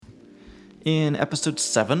In episode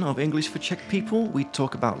 7 of English for Czech People, we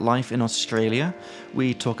talk about life in Australia,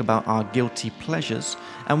 we talk about our guilty pleasures,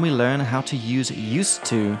 and we learn how to use used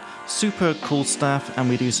to. Super cool stuff, and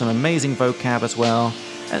we do some amazing vocab as well,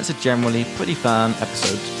 and it's a generally pretty fun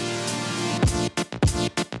episode.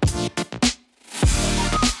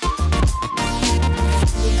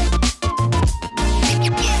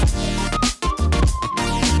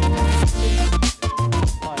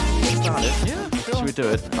 Do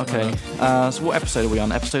it. Okay. So what episode are we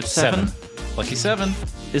on? Episode 7? Lucky 7.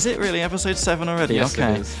 Is it really episode 7 already? Yes,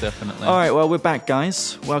 okay. it is, definitely. All right, well, we're back,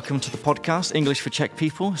 guys. Welcome to the podcast, English for Czech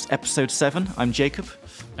People. It's episode 7. I'm Jacob.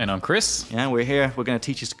 And I'm Chris. Yeah, we're here. We're going to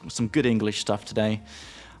teach you some good English stuff today.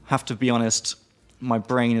 Have to be honest, my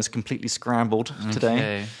brain is completely scrambled today.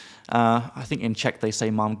 Okay. I think in Czech they say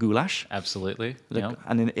mám guláš. Absolutely. Yep.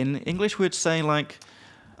 And in English we'd say like...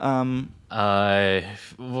 oh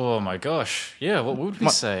my gosh. Yeah, what would we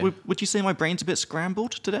say? Would you say my brain's a bit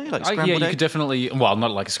scrambled today? Like scrambled yeah, egg? You could definitely, well, not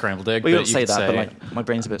like a scrambled egg, well, but you don't say that, but like my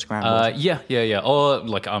brain's a bit scrambled. Yeah. Or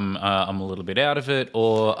like I'm a little bit out of it,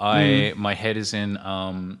 or my head is in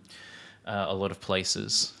a lot of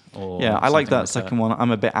places. Or yeah, I like that like second one.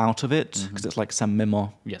 I'm a bit out of it because it's like some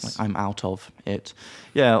mimo. Yes. Like I'm out of it.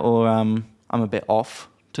 Yeah, or I'm a bit off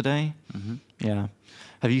today. Yeah.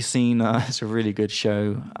 Have you seen, it's a really good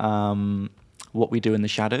show, What We Do in the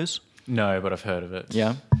Shadows? No, but I've heard of it.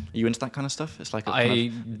 Yeah? Are you into that kind of stuff? It's like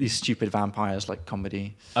these stupid vampires, like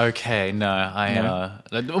comedy. Okay, no.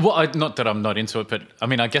 Not that I'm not into it, but I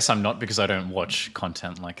mean, I guess I'm not because I don't watch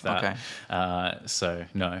content like that. Okay. So,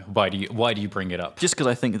 no. Why do you bring it up? Just because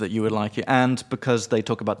I think that you would like it, and because they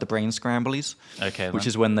talk about the brain scramblies. Okay. Which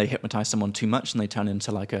is when they hypnotize someone too much and they turn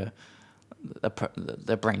into like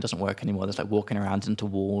their brain doesn't work anymore. There's like walking around into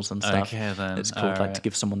walls and stuff. Okay, then. It's called All like to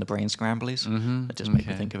give someone the brain scramblies. It just makes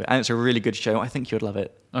me Okay. think of it. And it's a really good show. I think you'd love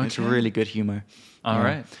it. It's Okay. really good humor. All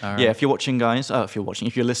right. Yeah, if you're watching, guys, if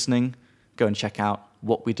you're listening, go and check out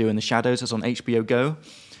What We Do in the Shadows. It's on HBO Go.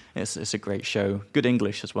 It's a great show. Good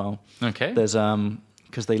English as well. Okay. There's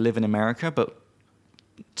because they live in America, but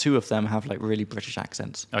two of them have like really British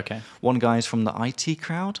accents. Okay. One guy's from the IT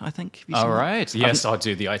crowd, I think. Have you seen All that? right. Yes, I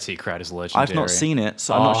do. The IT crowd is legendary. I've not seen it,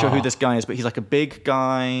 so I'm not sure who this guy is, but he's like a big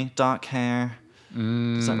guy, dark hair.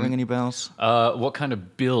 Does that ring any bells? What kind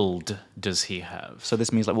of build does he have? So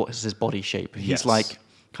this means like what is his body shape? He's Yes. like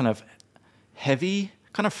kind of heavy,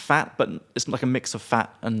 kind of fat, but it's like a mix of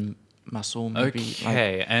fat and muscle maybe.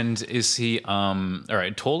 Okay. And is he all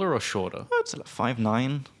right, taller or shorter? It's like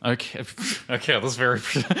 5'9". Okay. Okay, that's very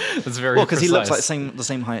Well, because he looks like precise. the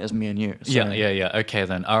same height as me and you. So. Yeah. Okay,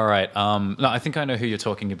 then. All right. No, I think I know who you're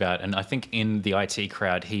talking about, and I think in the IT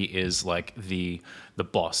crowd, he is like the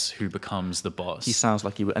boss who becomes the boss. He sounds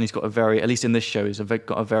like he would, and he's got at least in this show,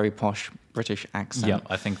 got a very posh British accent. Yeah,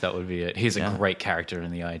 I think that would be it. He's a great character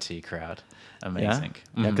in the IT crowd. Amazing.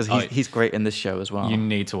 Yeah, because he's great in this show as well. You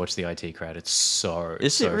need to watch the IT crowd. It's so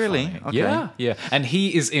Is so it really? funny. Okay. Yeah. And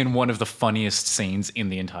he is in one of the funniest scenes in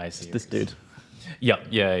the entire series. This dude. Yeah.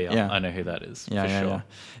 Yeah. I know who that is. Yeah, for sure. yeah.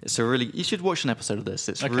 It's you should watch an episode of this.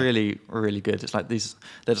 It's really, really good. It's like they're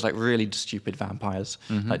just like really stupid vampires,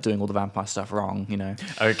 like doing all the vampire stuff wrong, you know.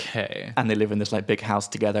 Okay. And they live in this like big house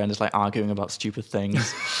together and just like arguing about stupid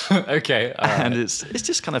things. Okay. All And right. it's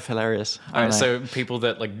just kind of hilarious. All right, so people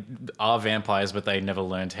that like are vampires, but they never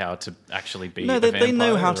learned how to actually be. No, a they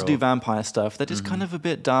know vampire, how to do or- vampire stuff. They're just kind of a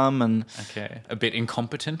bit dumb and Okay, a bit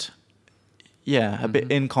incompetent. a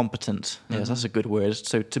bit incompetent. Yes, that's a good word.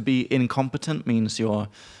 So to be incompetent means you're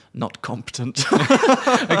not competent.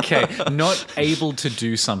 Okay, not able to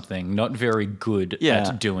do something, not very good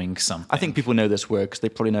at doing something. I think people know this word because they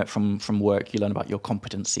probably know it from work. You learn about your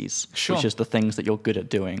competencies, Sure. which is the things that you're good at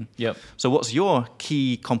doing. Yep. So what's your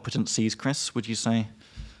key competencies, Chris, would you say?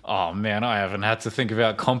 Oh man, I haven't had to think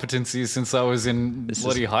about competencies since I was in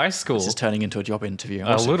bloody high school. This is turning into a job interview.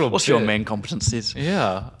 What's your bit. main competencies?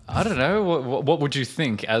 Yeah, I don't know. What would you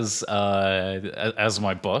think as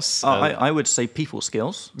my boss? I would say people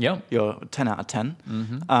skills. Yeah. You're 10 out of 10.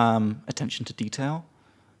 Attention to detail.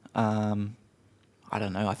 I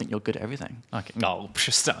don't know. I think you're good at everything. Okay. No,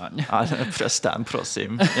 przestań. Przestań,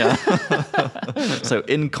 prosím. Yeah. So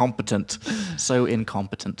incompetent. So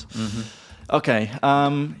incompetent. Okay.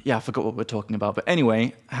 I forgot what we're talking about. But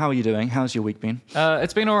anyway, how are you doing? How's your week been?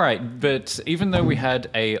 It's been all right, but even though we had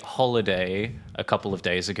a holiday a couple of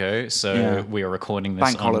days ago, so we are recording this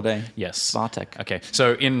Bank holiday. Yes. Svatek. Okay,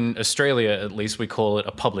 so in Australia, at least, we call it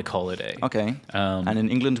a public holiday. Okay. And in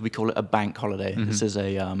England, we call it a bank holiday. This is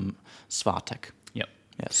a Svatek. Yep.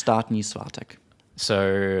 Yeah, státní svátek.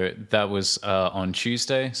 So that was on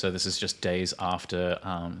Tuesday. So this is just days after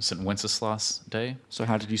St. Wenceslas Day. So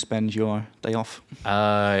how did you spend your day off?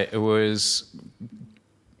 It was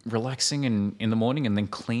relaxing in the morning and then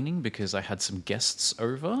cleaning because I had some guests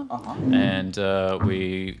over. And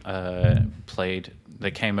we played.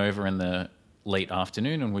 They came over in the late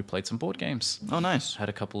afternoon and we played some board games. Oh, nice. Had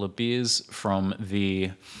a couple of beers from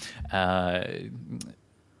the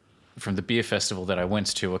beer festival that I went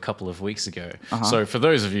to a couple of weeks ago. So for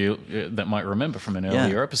those of you that might remember from an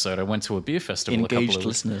earlier episode, I went to a beer festival. Engaged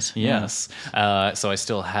listeners. Yes. So I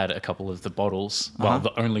still had a couple of the bottles. Well,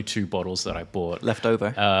 the only 2 bottles that I bought. Left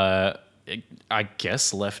over. I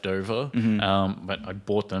guess left over, but I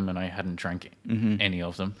bought them and I hadn't drank any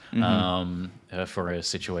of them for a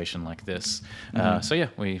situation like this. So yeah,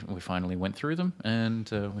 we finally went through them and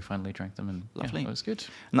we finally drank them and Lovely. Yeah, it was good.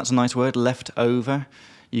 And that's a nice word, left over.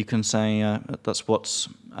 You can say that's what's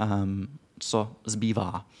so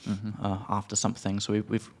zbývá after something. So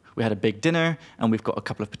we had a big dinner and we've got a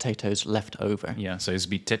couple of potatoes left over. Yeah, so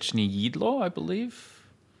zbytečné jídlo, I believe.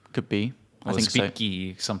 Could be. I Or think so.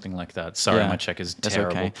 zbytky, something like that. Sorry, my Czech is That's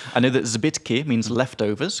terrible. okay. I know that zbytky means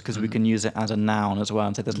leftovers because we can use it as a noun as well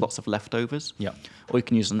and say there's lots of leftovers. Yeah. Or you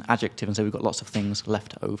can use an adjective and say we've got lots of things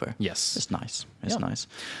left over. Yes. It's nice. It's Yeah. nice.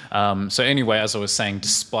 So anyway, as I was saying,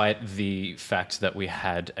 despite the fact that we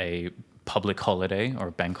had a public holiday or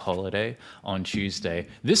a bank holiday on Tuesday,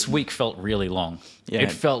 this week felt really long. Yeah,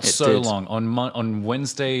 it felt it so did. long. On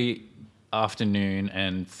Wednesday afternoon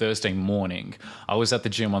and Thursday morning, I was at the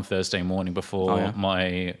gym on Thursday morning before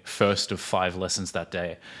my first of 5 lessons that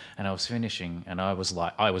day, and I was finishing, and I was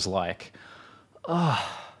like, I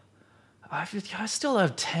still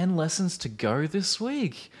have 10 lessons to go this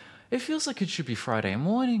week. It feels like it should be Friday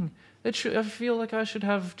morning. I feel like I should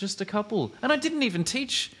have just a couple. And I didn't even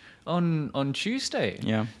teach on Tuesday.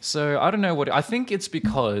 Yeah. So I don't know I think it's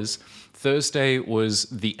because Thursday was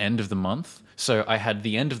the end of the month. So I had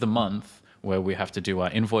the end of the month where we have to do our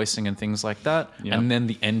invoicing and things like that. Yeah. And then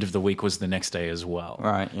the end of the week was the next day as well.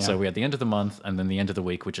 Right, yeah. So we had the end of the month and then the end of the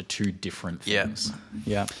week, which are 2 different things.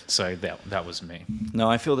 Yeah. So that was me. No,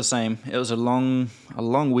 I feel the same. It was a long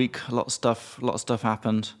week. A lot of stuff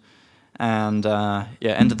happened, and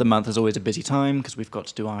end of the month is always a busy time because we've got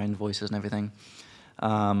to do our invoices and everything.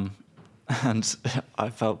 And I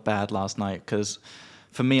felt bad last night because,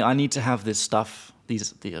 for me, I need to have this stuff,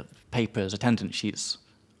 the papers, attendance sheets,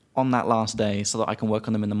 on that last day so that I can work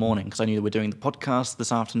on them in the morning because I knew that we're doing the podcast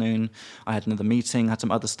this afternoon. I had another meeting, had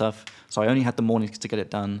some other stuff, so I only had the mornings to get it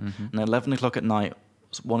done. And at 11 o'clock at night,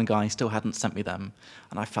 one guy still hadn't sent me them,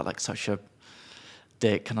 and I felt like such a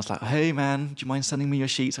dick. And I was like, "Hey man, do you mind sending me your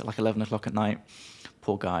sheets at like 11 o'clock at night?"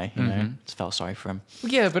 Poor guy, you know, just felt sorry for him.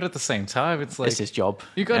 Yeah, but at the same time, it's like It's his job.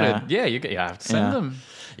 you gotta, you have to send them.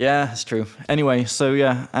 Yeah, that's true. Anyway, so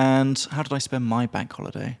and how did I spend my bank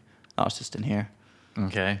holiday? I was just in here.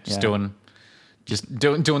 Okay, Yeah. doing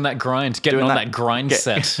that grind, getting Doing on that- that grind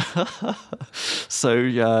set.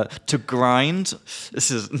 So to grind,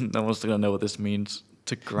 no one's gonna know what this means.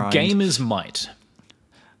 To grind. Gamers might.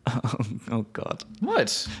 Oh God.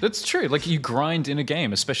 What? That's true. Like you grind in a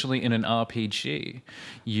game, especially in an RPG.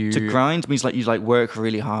 To grind means like you work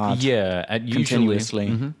really hard. Yeah, Continuously.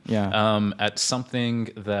 Usually, Yeah. at something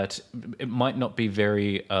that it might not be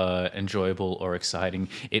very enjoyable or exciting.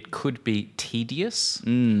 It could be tedious.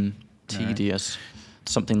 Tedious.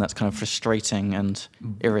 Something that's kind of frustrating and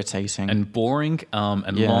irritating. And boring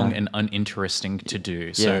and Yeah. long and uninteresting to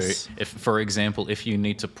do. So, Yes. if, for example, if you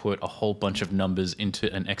need to put a whole bunch of numbers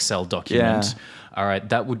into an Excel document, all right,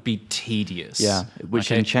 that would be tedious. yeah, which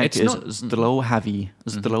Okay? in Czech It's is not- zdlouhavý.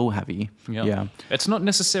 Zdlouhavý. Yeah. Yeah. It's not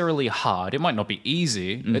necessarily hard. It might not be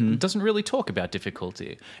easy. It doesn't really talk about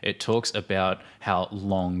difficulty. It talks about how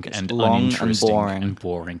long and long and uninteresting and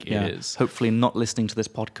boring. boring Yeah. it is. Hopefully not listening to this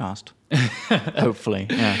podcast. Hopefully.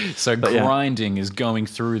 Yeah. So But yeah. grinding is going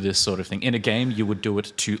through this sort of thing. In a game, you would do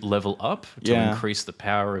it to level up, to Yeah. increase the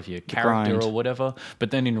power of your character grind. or whatever.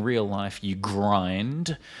 But then in real life, you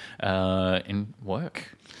grind in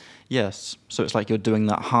work. Yes. So it's like you're doing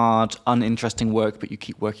that hard, uninteresting work, but you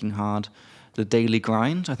keep working hard. The daily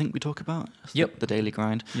grind, I think we talk about. It's Yep. The daily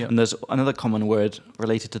grind. Yep. And there's another common word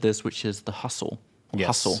related to this, which is the hustle. Or Yes.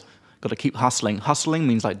 Hustle. Got to keep hustling. Hustling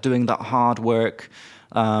means like doing that hard work.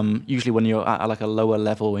 Usually when you're at like a lower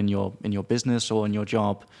level in your business or in your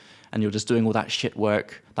job, and you're just doing all that shit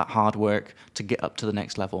work, that hard work to get up to the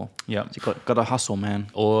next level. Yep. So you got to hustle, man.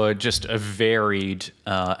 Or just a varied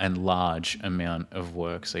and large amount of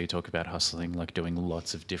work. So you talk about hustling, like doing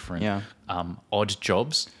lots of different odd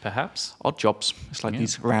jobs, perhaps. Odd jobs. It's like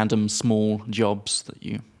these random small jobs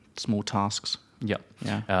small tasks. Yep.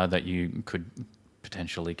 Yeah. That you could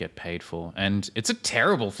potentially get paid for. And it's a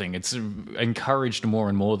terrible thing. It's encouraged more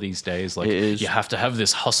and more these days. Like, It is. you have to have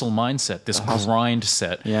this hustle mindset, this grind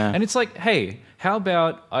set. Yeah. And it's like, hey, how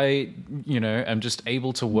about I, am just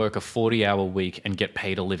able to work a 40-hour week and get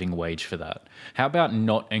paid a living wage for that? How about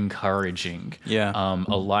not encouraging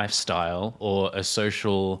a lifestyle or a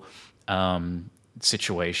social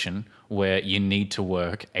situation where you need to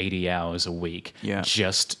work 80 hours a week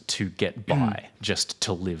just to get by, just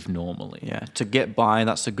to live normally. Yeah, to get by,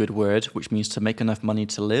 that's a good word, which means to make enough money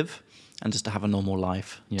to live and just to have a normal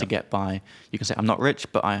life to get by. You can say, I'm not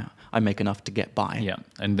rich, but I make enough to get by. Yeah,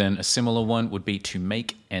 and then a similar one would be to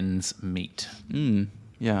make ends meet.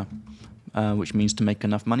 Yeah, which means to make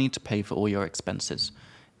enough money to pay for all your expenses.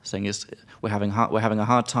 Saying is, we're having a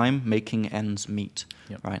hard time making ends meet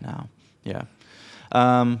right now. Yeah.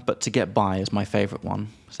 But to get by is my favorite one.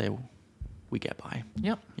 Say, we get by.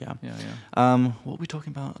 Yep. Yeah. What were we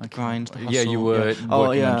talking about? The grind, the hustle? Yeah, you were.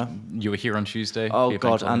 Yeah. You were here on Tuesday. Oh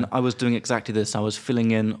God! And I was doing exactly this. I was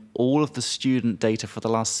filling in all of the student data for the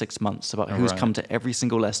last 6 months about who's come to every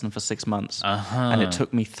single lesson for 6 months, and it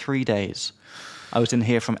took me 3 days. I was in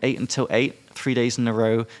here from 8 until 8, 3 days in a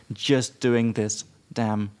row, just doing this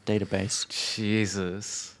damn database.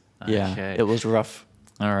 Jesus. Yeah, Okay. it was rough.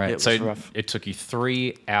 All right. It So was rough. it took you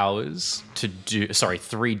 3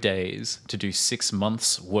 days to do 6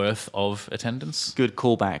 months worth of attendance. Good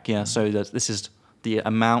callback. Yeah. So this is the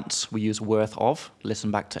amount we use worth of.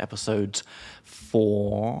 Listen back to episode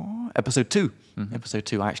 2. Episode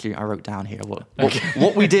 2. I wrote down here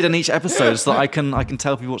what we did in each episode so that I can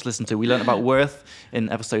tell people what to listen to. We learned about worth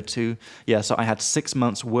in episode 2. Yeah. So I had 6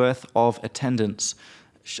 months worth of attendance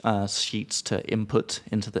sheets to input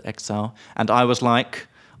into the Excel, and I was like,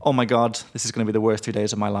 oh my God, this is going to be the worst 2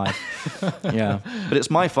 days of my life. Yeah. But it's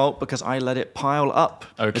my fault because I let it pile up.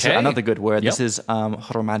 Okay. This is another good word. Yep. This is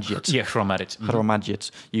hromadit. Yeah, hromadit. Hromadit.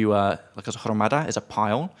 You, because hromada is a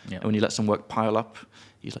pile. Yep. And when you let some work pile up,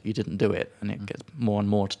 you didn't do it. And it gets more and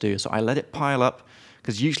more to do. So I let it pile up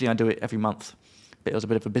because usually I do it every month. But it was a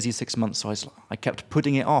bit of a busy 6 months. So I kept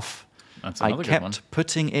putting it off. That's another I good one. kept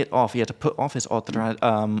putting it off. Yeah, to put off is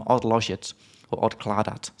odložit or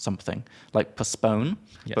odkladat, something like postpone.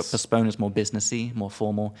 Yes. But postpone is more businessy, more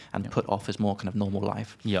formal, and put off is more kind of normal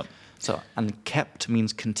life. Yep. So, and kept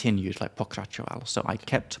means continued, like pokračoval. So I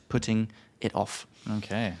kept putting it off.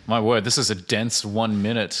 Okay. My word, this is a dense 1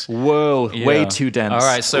 minute. Whoa, Yeah. way too dense. All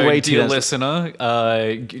right, so way too dear dense. listener,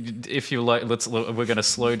 if you like, we're going to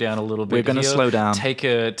slow down a little bit. We're gonna here. slow down. Take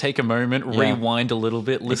a moment, rewind a little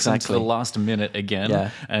bit, listen to the last minute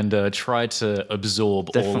again, and try to absorb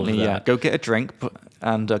all of Definitely, that. yeah. Go get a drink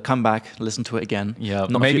and come back, listen to it again. Yeah,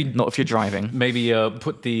 not if you're driving. Maybe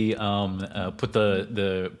put the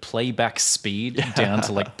playback speed down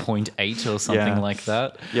to like 0.8 or something like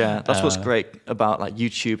that. Yeah, that's what's great about like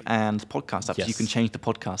YouTube and podcast apps. Yes. You can change the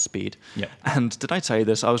podcast speed. Yeah. And did I tell you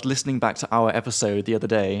this? I was listening back to our episode the other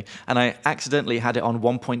day, and I accidentally had it on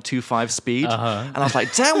 1.25 speed, and I was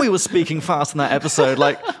like, "Damn, we were speaking fast in that episode.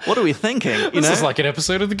 Like, what are we thinking?" This is like an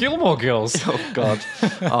episode of the Gilmore Girls. Oh God.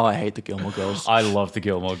 Oh, I hate the Gilmore Girls. I love the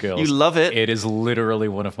Gilmore Girls. You love it? It is literally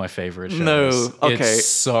one of my favorite shows. No, okay. It's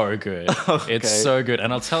so good. Okay. It's so good,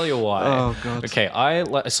 and I'll tell you why. Oh, God. Okay,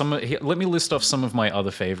 let me list off some of my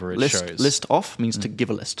other favorite shows. List off means to give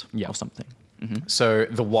a list of something. So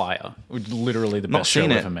The Wire, literally the Not best show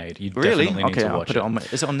seen it. ever made. You Really? definitely need Okay, to I'll watch put it on.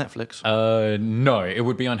 Is it on Netflix? No, it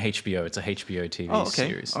would be on HBO. It's a HBO TV Oh, okay.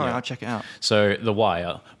 series. All right, I'll check it out. So The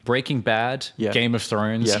Wire, Breaking Bad, Yeah. Game of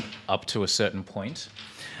Thrones, Yeah. up to a certain point.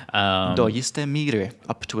 Do jisté míry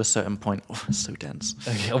up to a certain point. Oh, it's so dense.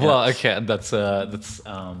 Okay, well, okay, that's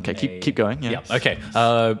Okay, keep going. Yeah. Yeah.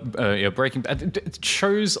 Okay. Breaking Bad.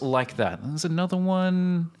 Shows like that. There's another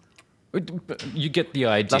one. You get the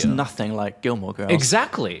idea. That's nothing like Gilmore Girls.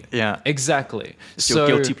 Exactly. Yeah. Exactly. It's your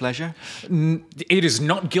guilty pleasure? It is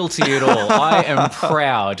not guilty at all. I am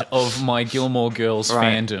proud of my Gilmore Girls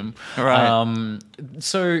fandom. Right.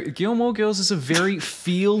 So Gilmore Girls is a very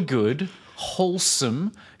feel-good,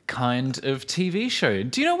 wholesome kind of TV show.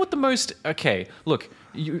 Do you know what the most... Okay, look...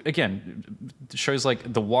 shows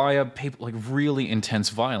like The Wire, people like really intense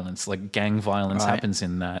violence, like gang violence happens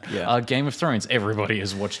in that. Yeah. Game of Thrones, everybody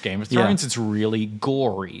has watched Game of Thrones. Yeah. It's really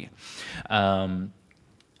gory.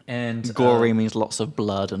 And Gory means lots of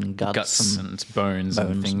blood and guts and bones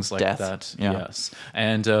and things like death. that. Yeah. Yes.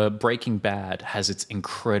 And Breaking Bad has its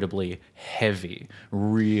incredibly heavy,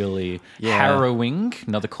 really harrowing,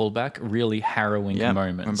 another callback, really harrowing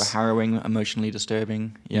moments. Remember, harrowing, emotionally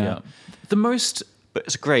disturbing. Yeah. The most... But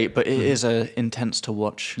it's great, but it is intense to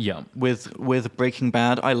watch. Yeah. With Breaking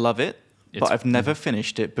Bad, I love it, but I've never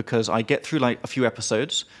finished it because I get through like a few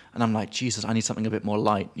episodes and I'm like, Jesus, I need something a bit more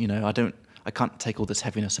light. You know, I can't take all this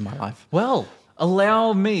heaviness in my life. Well,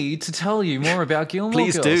 allow me to tell you more about Gilmore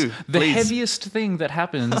Please Girls. do. The Please. heaviest thing that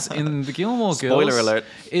happens in the Gilmore Girls Spoiler alert.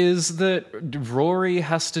 is that Rory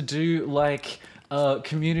has to do like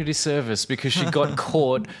community service because she got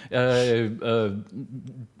caught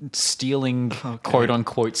stealing, quote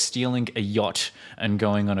unquote, stealing a yacht and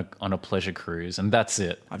going on a pleasure cruise, and that's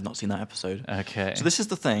it. I've not seen that episode. Okay. So this is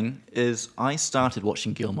the thing, is I started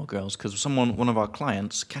watching Gilmore Girls because one of our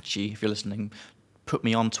clients, Catchy, if you're listening, put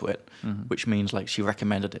me onto it, which means like she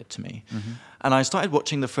recommended it to me. And I started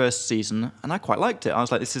watching the first season and I quite liked it. I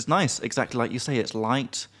was like, this is nice. Exactly like you say, it's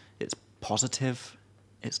light, it's positive,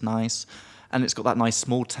 it's nice. And it's got that nice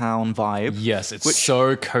small town vibe. Yes, it's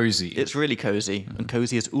so cozy. It's really cozy, and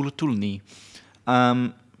cozy as Ulatulni.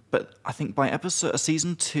 But I think by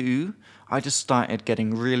season 2, I just started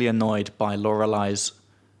getting really annoyed by Lorelai's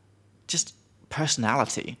just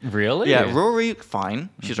personality. Really? Yeah, Rory, fine.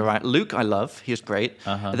 She's all right. Luke, I love. He was great.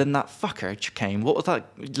 And then that fucker came. What was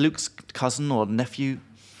that? Luke's cousin or nephew?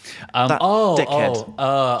 That dickhead.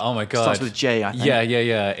 Oh my god. Starts with J, I think.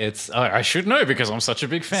 Yeah. It's I should know because I'm such a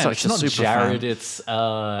big fan. Such it's a not super Jared. fan. It's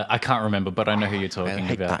I can't remember, but I know who you're talking I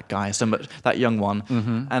hate about. that guy so much, that young one.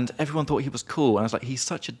 And everyone thought he was cool. And I was like, he's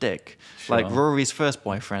such a dick. Sure. Like, Rory's first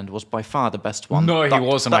boyfriend was by far the best one. No, he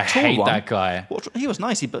wasn't. I tall hate one. that guy. He was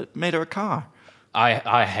nice. He made her a car.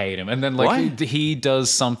 I hate him. And then Why? he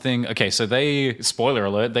does something. Okay, so spoiler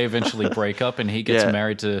alert, they eventually break up and he gets Yeah.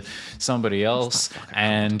 married to somebody else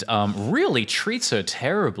and really treats her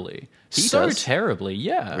terribly. He so does? terribly,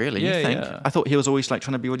 yeah. Really? Yeah, You think? yeah. I thought he was always like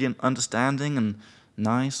trying to be really understanding and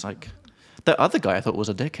nice. Like, the other guy I thought was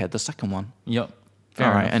a dickhead, the second one. Yep. Fair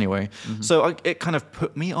All right, enough. anyway. So it kind of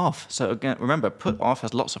put me off. So again, remember, put off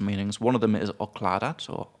has lots of meanings. One of them is okladat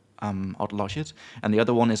or odloshit, and the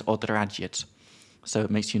other one is odrajit. So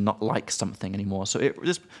it makes you not like something anymore. So it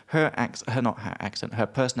just her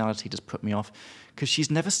personality just put me off because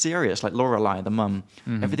she's never serious. Like Lorelai, the mum,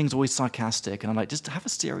 everything's always sarcastic, and I'm like, just have a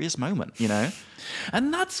serious moment, you know.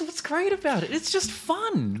 And that's what's great about it. It's just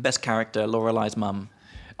fun. Best character, Lorelai's mum.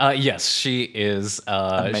 Yes, she is.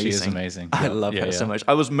 She is amazing. I Yeah, love yeah, her yeah. so much.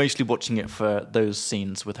 I was mostly watching it for those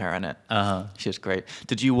scenes with her in it. She was great.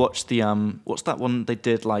 Did you watch the what's that one they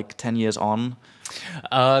did like 10 years on?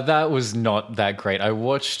 That was not that great. I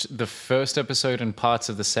watched the first episode and parts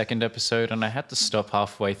of the second episode, and I had to stop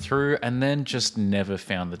halfway through, and then just never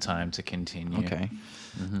found the time to continue. Okay.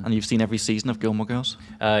 And you've seen every season of Gilmore Girls?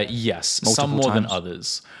 Yes, Multiple some more than times?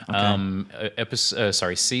 others.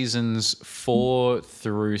 Okay. Seasons 4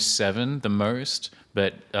 through 7 the most,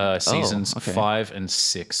 but seasons okay. 5 and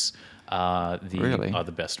 6 are Really?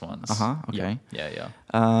 the best ones. Okay. Yeah.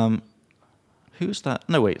 Who's that?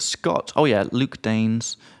 No, wait, Scott. Oh yeah, Luke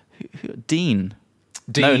Danes. Dean.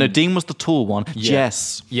 Dean. No, Dean was the tall one. Yeah.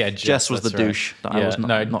 Jess. Yeah, Jess was the that's right. douche that I was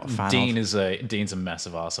not a fan Dean of. Dean's a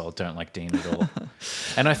massive arsehole. Don't like Dean at all.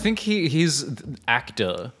 And I think his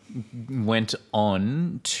actor went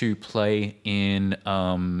on to play in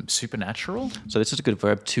Supernatural. So this is a good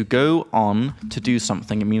verb. To go on to do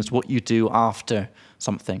something. It means what you do after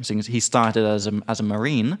something. So he started as a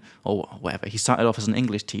Marine or whatever. He started off as an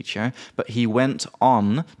English teacher, but he went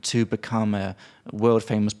on to become a world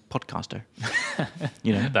famous podcaster.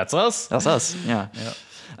 You know, That's us. that's us. Yeah.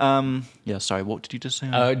 Yeah. Sorry. What did you just say?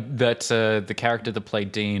 That the character that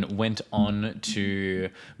played Dean went on to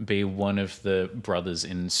be one of the brothers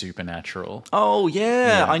in Supernatural. Oh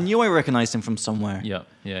yeah. Yeah. I knew I recognized him from somewhere. Yeah.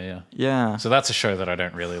 Yeah. So that's a show that I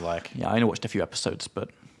don't really like. Yeah. I only watched a few episodes, but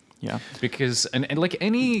yeah. Because and like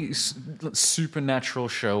any supernatural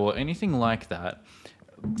show or anything like that,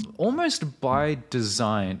 almost by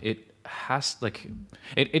design, it has like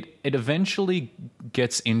it eventually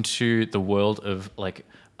gets into the world of like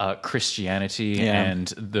Christianity Yeah. and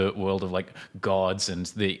the world of like gods and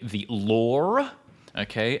the lore.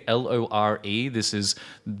 Okay, LORE. This is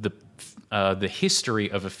the history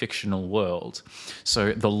of a fictional world.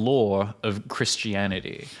 So the lore of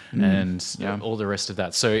Christianity and all the rest of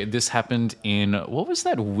that. So this happened in, what was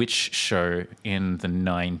that witch show in the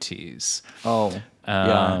 90s? Oh.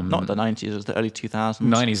 Yeah. Not the 90s. It was the early 2000s.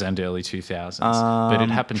 90s and early 2000s. But it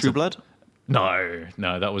happened True to... Blood.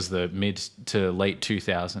 No, that was the mid to late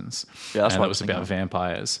 2000s. Yeah, that's and what that was about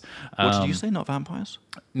vampires. What did you say? Not vampires?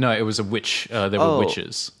 No, it was a witch. There were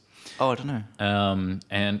witches. Oh, I don't know.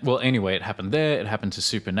 And well, anyway, it happened there. It happened to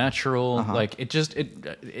Supernatural. Like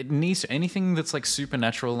it needs anything that's like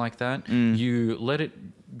supernatural like that. You let it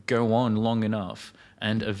go on long enough,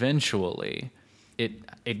 and eventually,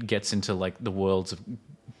 it gets into like the worlds of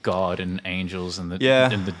God and angels and the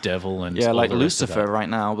Yeah. and the devil and Yeah, all like the rest of Lucifer that. right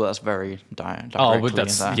now, but that's very directly but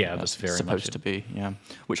that's that's very supposed much to be, yeah.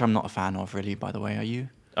 Which I'm not a fan of, really. By the way, are you?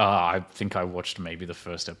 I think I watched maybe the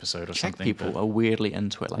first episode or Czech something. people but- are weirdly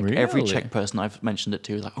into it. Like every Really? Czech person I've mentioned it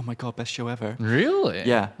to is like, "Oh my god, best show ever." Really?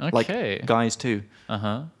 Yeah, Okay. like guys too.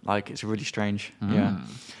 Uh-huh. Like it's really strange. Hmm. Yeah.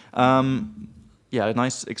 Yeah, a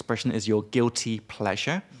nice expression is your guilty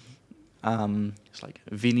pleasure. It's like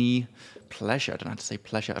vini pleasure. I don't know how to say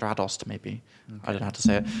pleasure. Radost, maybe. I don't know how to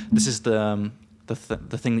say it. This is the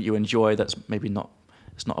thing that you enjoy that's maybe not.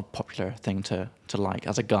 It's not a popular thing to like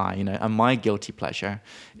as a guy, you know. And my guilty pleasure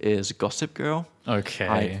is Gossip Girl. Okay.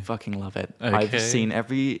 I fucking love it. Okay. I've seen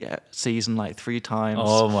every season like 3 times.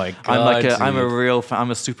 Oh my I'm a dude. real fan.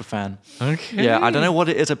 I'm a super fan. Okay. Yeah, I don't know what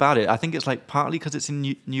it is about it. I think it's like partly because it's in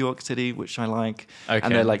New York City, which I like, Okay.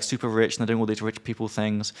 and they're like super rich and they're doing all these rich people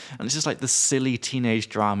things, and it's just like this silly teenage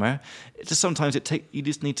drama. It just sometimes you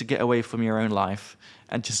just need to get away from your own life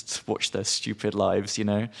and just watch their stupid lives. You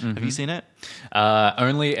know, have you seen it?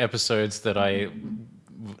 Only episodes that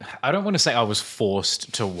I don't want to say I was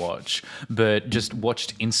forced to watch, but just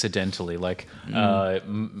watched incidentally. Like,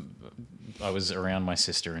 I was around my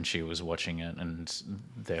sister and she was watching it, and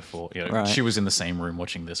therefore, Right. she was in the same room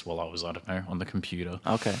watching this while I was, I don't know, on the computer.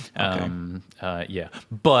 Okay. Yeah.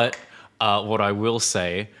 But what I will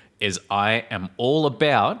say is I am all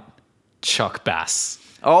about Chuck Bass.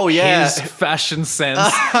 Oh yeah. His fashion sense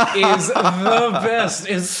is the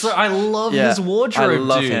best. I love Yeah, his wardrobe, I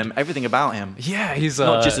love dude. him. Everything about him. Yeah, he's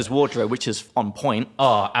Not just his wardrobe, which is on point.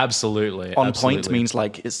 Oh, absolutely. On absolutely. point means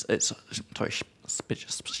like it's sorry,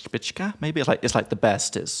 Spichka maybe it's like the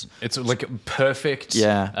best is. It's like perfect.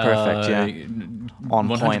 Yeah, perfect, yeah. On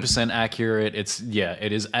 100% accurate.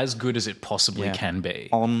 It is as good as it possibly Yeah. can be.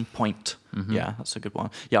 On point. Yeah, that's a good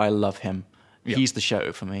one. Yeah, I love him. Yep. He's the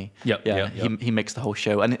show for me. Yep, Yeah, yep, yep. He makes the whole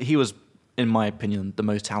show, and he was, in my opinion, the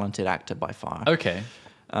most talented actor by far. Okay.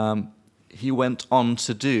 He went on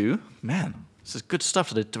to do, man, this is good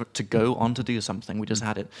stuff to go on to do something. We just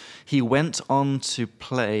had it. He went on to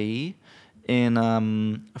play in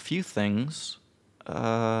a few things.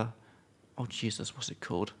 Oh Jesus, what's it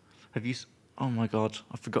called? Oh my God,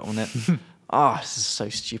 I've forgotten it. This is so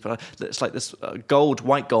stupid. It's like this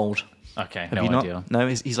white gold. Okay, Have no you not? idea. No,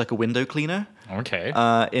 he's like a window cleaner. Okay.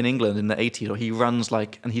 In England in the 80s, or he runs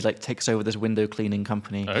and he takes over this window cleaning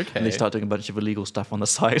company. Okay. And they start doing a bunch of illegal stuff on the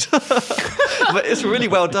side. But it's really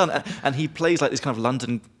well done. And he plays like this kind of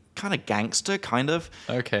London kind of gangster, kind of.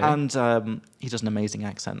 Okay. And he does an amazing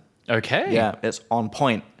accent. Okay. Yeah, it's on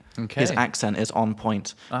point. Okay. His accent is on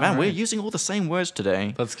point. Man, we're right. using all the same words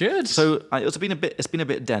today. That's good. So it's been a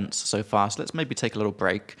bit dense so far. So let's maybe take a little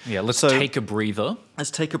break. yeah, let's So- take a breather.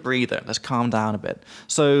 Let's take a breather. Let's calm down a bit.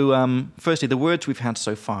 So, firstly, the words we've had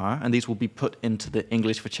so far, and these will be put into the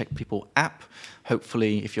English for Czech People app.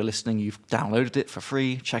 Hopefully, if you're listening, you've downloaded it for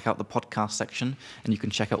free. Check out the podcast section, and you can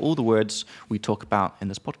check out all the words we talk about in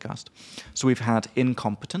this podcast. So we've had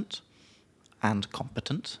incompetent and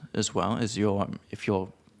competent as well as if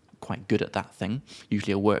you're quite good at that thing,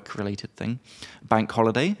 usually a work-related thing. Bank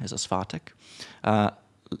holiday is a svátek.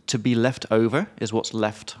 To be left over is what's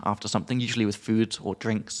left after something, usually with food or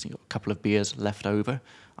drinks, a couple of beers left over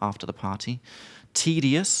after the party.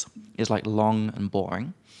 Tedious is like long and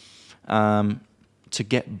boring. To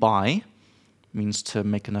get by means to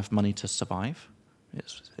make enough money to survive.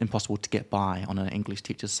 It's impossible to get by on an English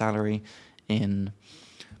teacher's salary in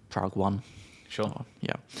Prague 1. Sure.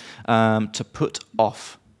 Yeah. To put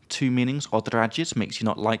off, 2 meanings. Odrađit makes you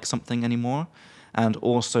not like something anymore. And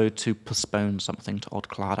also to postpone something, to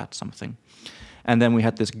odkládat something. And then we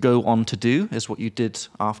had this go on to do is what you did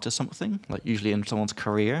after something, like usually in someone's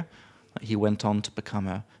career. Like he went on to become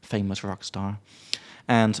a famous rock star.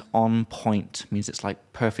 And on point means it's like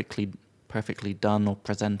perfectly done or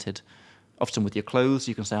presented. Often with your clothes,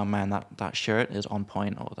 you can say, oh man, that shirt is on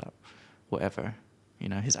point, or that whatever. You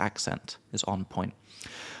know, his accent is on point.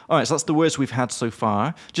 All right, so that's the words we've had so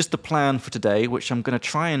far. Just the plan for today, which I'm going to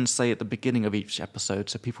try and say at the beginning of each episode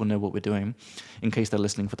so people know what we're doing, in case they're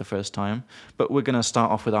listening for the first time. But we're going to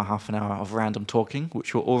start off with our half an hour of random talking,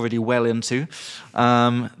 which we're already well into.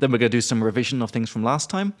 Then we're going to do some revision of things from last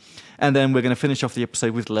time. And then we're going to finish off the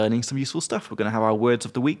episode with learning some useful stuff. We're going to have our words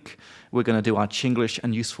of the week. We're going to do our Chinglish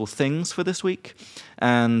and useful things for this week.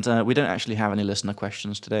 And we don't actually have any listener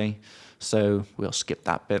questions today, so we'll skip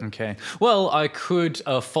that bit. Okay. Well, I could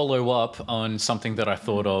follow up on something that I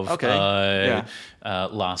thought of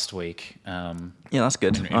last week. Yeah, that's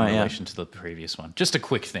good. In All right, relation to the previous one. Just a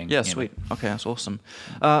quick thing. Yeah, you know. sweet. Okay, that's awesome.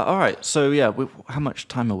 All right, so yeah, how much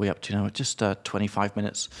time are we up to now? Just 25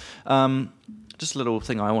 minutes. Just a little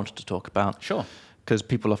thing I wanted to talk about. Sure. because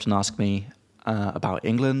people often ask me about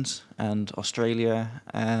England and Australia,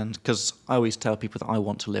 and because I always tell people that I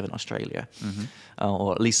want to live in Australia,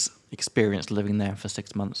 or at least experience living there for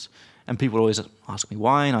 6 months. And people always ask me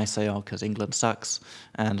why, and I say, oh, because England sucks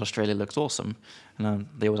and Australia looks awesome. And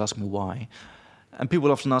they always ask me why. And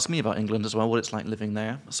people often ask me about England as well, what it's like living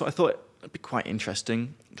there. So I thought it'd be quite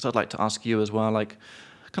interesting, because I'd like to ask you as well, like,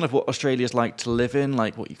 kind of what Australia's like to live in,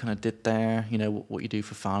 like what you kind of did there, you know, what you do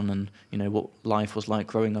for fun, and, you know, what life was like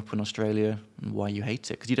growing up in Australia, and why you hate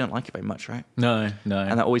it, because you don't like it very much, right? No.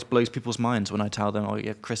 And that always blows people's minds when I tell them, oh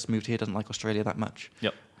yeah, Chris moved here, doesn't like Australia that much.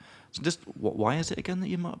 Yep. So just why is it again that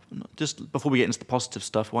you might just before we get into the positive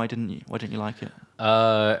stuff? Why didn't you like it?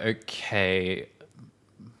 Okay.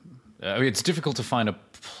 It's difficult to find a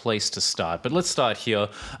place to start, but let's start here.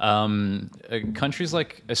 Countries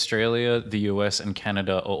like Australia, the US, and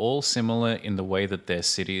Canada are all similar in the way that their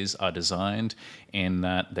cities are designed, in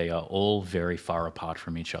that they are all very far apart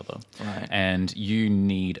from each other. Right. And you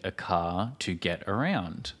need a car to get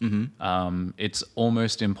around. It's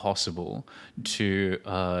almost impossible for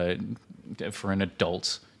an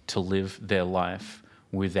adult to live their life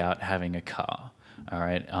without having a car. All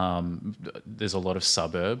right. There's a lot of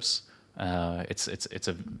suburbs. It's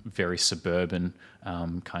a very suburban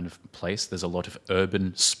kind of place. There's a lot of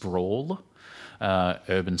urban sprawl.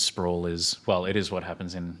 Urban sprawl is what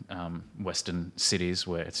happens in Western cities,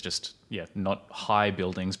 where it's just not high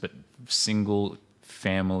buildings, but single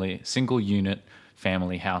unit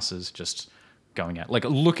family houses just going out. Like,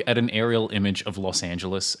 look at an aerial image of Los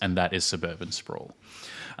Angeles, and that is suburban sprawl.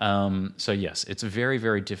 So yes, it's very,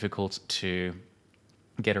 very difficult to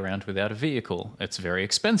get around without a vehicle. It's very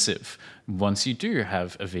expensive once you do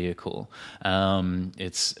have a vehicle.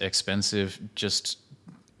 It's expensive just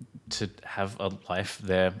to have a life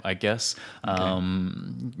there, I guess.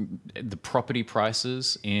 The property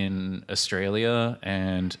prices in Australia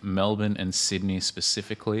and Melbourne and Sydney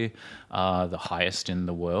specifically are the highest in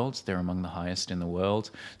the world. They're among the highest in the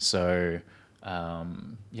world. So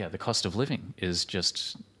the cost of living is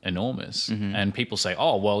just enormous. And people say,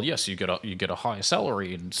 oh, well, yes, you get a higher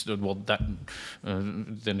salary, and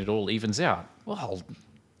then it all evens out. Well,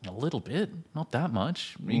 a little bit, not that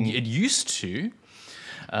much. It used to,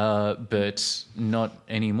 but not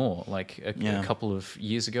anymore. Like a couple of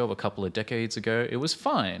years ago, a couple of decades ago, it was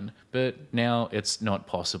fine, but now it's not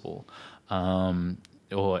possible.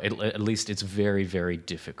 Or at least it's very, very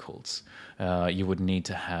difficult. You would need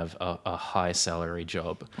to have a high salary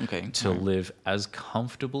job to live as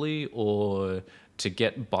comfortably, or to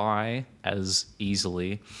get by as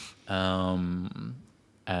easily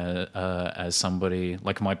as somebody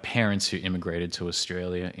like my parents, who immigrated to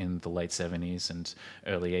Australia in the late 70s and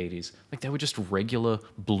early 80s. Like, they were just regular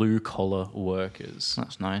blue-collar workers.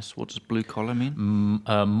 That's nice. What does blue-collar mean?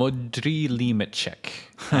 Modrý límeček.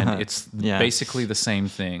 And it's basically the same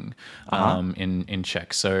thing in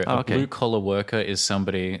Czech. So a blue-collar worker is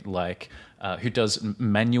somebody like who does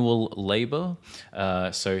manual labor.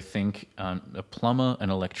 So think a plumber, an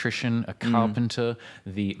electrician, a carpenter,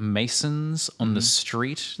 the masons on the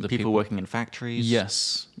street. The people working in factories.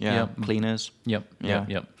 Yes. Yeah. Cleaners. Yep.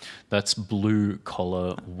 That's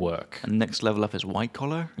blue-collar work. And next level up is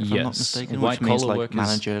white-collar, if I'm not mistaken, which means like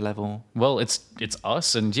manager level. Well, it's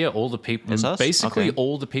us, and all the people. It's us? Basically,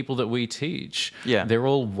 all the people that we teach. Yeah. They're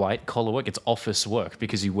all white-collar work. It's office work,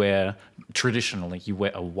 because you wear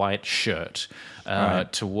a white shirt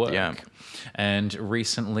to work. Yeah. And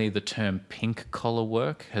recently, the term pink-collar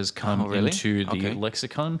work has come into the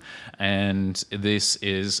lexicon, and this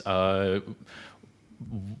is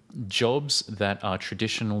jobs that are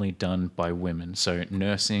traditionally done by women. So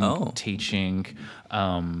nursing, teaching,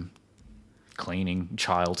 cleaning,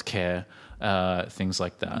 childcare, things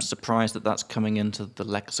like that. I'm surprised that that's coming into the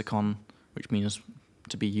lexicon, which means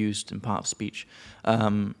to be used in part of speech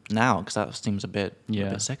now, because that seems a bit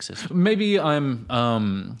sexist. Maybe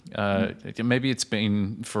maybe it's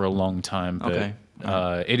been for a long time, but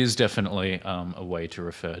it is definitely a way to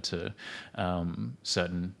refer to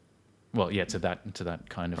certain. Well, to that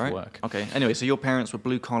kind of work. Okay. Anyway, so your parents were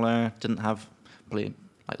blue collar, didn't have probably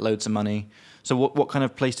like loads of money. So what kind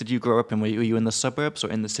of place did you grow up in? Were you in the suburbs or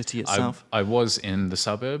in the city itself? I was in the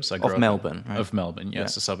suburbs. I grew of up Melbourne, right? Of Melbourne,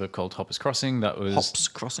 yes. A suburb called Hoppers Crossing. That was Hops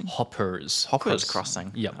Crossing? Hoppers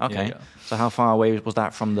Crossing. Yeah. Okay. Yeah. So how far away was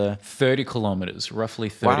that from the... 30 kilometres, roughly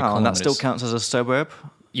 30 kilometres. Wow, and that still counts as a suburb?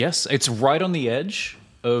 Yes, it's right on the edge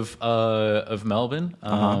of Melbourne,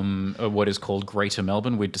 what is called Greater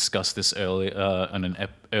Melbourne. We discussed this earlier in an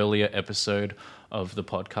earlier episode of the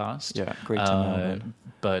podcast. Yeah, Greater Melbourne.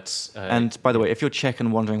 And by the way, if you're Czech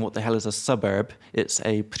and wondering what the hell is a suburb, it's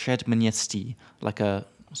a předměstí, like a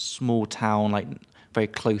small town, like very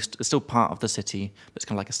close. It's still part of the city, but it's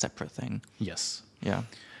kind of like a separate thing. Yes. Yeah.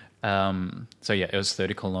 So yeah, it was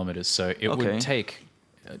 30 kilometers. So it Okay. would take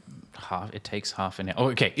it takes half an hour.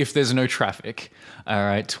 Oh, okay, if there's no traffic, all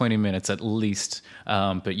right, 20 minutes at least,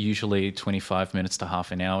 but usually 25 minutes to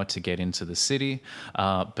half an hour to get into the city.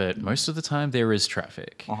 But most of the time there is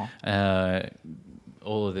traffic.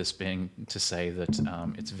 All of this being to say that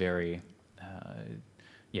it's very,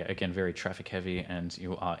 again, very traffic heavy, and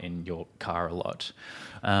you are in your car a lot.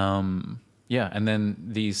 And then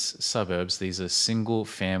these suburbs, these are single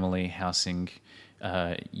family housing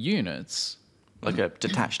units. Like a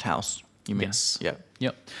detached house, you mean? Yes. Yeah.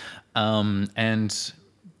 Yep. And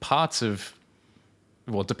parts of,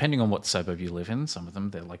 well, depending on what suburb you live in, some of them,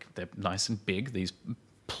 they're nice and big. These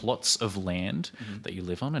plots of land that you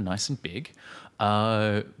live on are nice and big.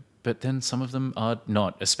 But then some of them are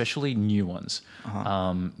not, especially new ones.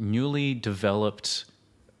 Newly developed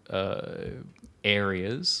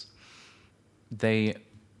areas, they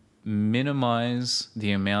minimize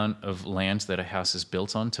the amount of land that a house is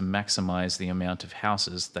built on to maximize the amount of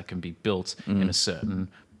houses that can be built in a certain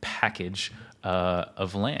package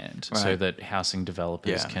of land, so that housing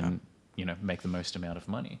developers can make the most amount of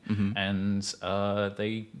money. And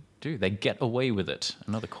they get away with it.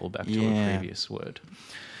 Another callback to a previous word.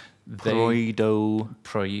 Oh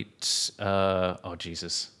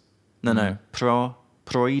Jesus. No.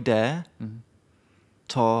 Proider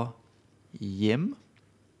to yim,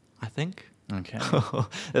 I think. Okay.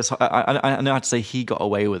 I know how to say he got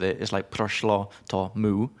away with it. It's like proshlo to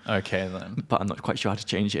mu. Okay then. But I'm not quite sure how to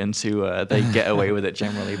change it into they get away with it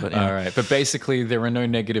generally. But yeah. All right. But basically, there are no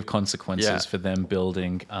negative consequences for them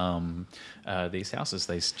building these houses.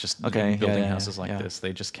 They just building houses like this.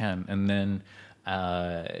 They just can. And then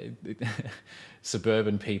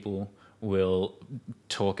suburban people will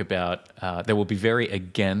talk about, they will be very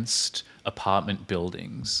against apartment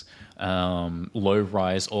buildings, low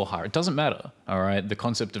rise or high. It doesn't matter, all right? The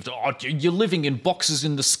concept of, you're living in boxes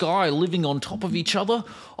in the sky, living on top of each other.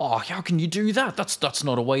 Oh, how can you do that? That's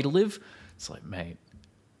not a way to live. It's like, mate,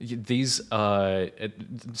 these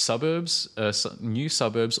suburbs, new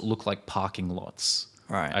suburbs look like parking lots.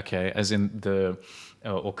 Right. Okay, as in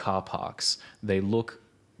or car parks. They look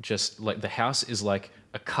just like the house is like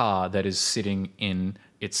a car that is sitting in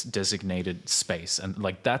its designated space, and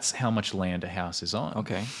like that's how much land a house is on.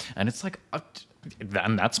 Okay. And it's like,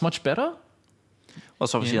 and that's much better. Well,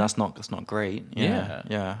 so obviously that's not great.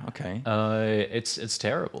 Yeah. Okay. It's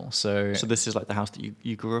terrible. So this is like the house that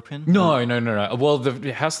you grew up in? No. Well,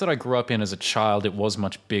 the house that I grew up in as a child, it was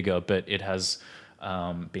much bigger, but it has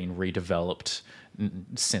been redeveloped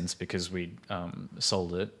since because we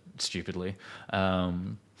sold it stupidly.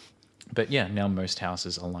 But yeah, now most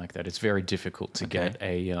houses are like that. It's very difficult to get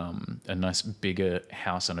a nice bigger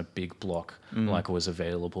house on a big block like was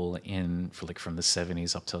available from the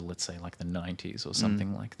 70s up to, let's say, like the 90s or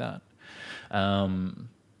something like that.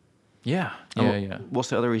 What's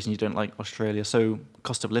the other reason you don't like Australia? So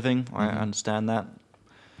cost of living, I understand that.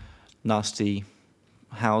 Nasty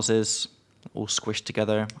houses all squished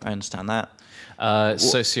together, I understand that.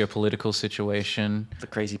 Socio-political situation. The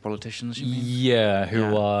crazy politicians, you mean? Yeah,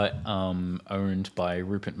 who are owned by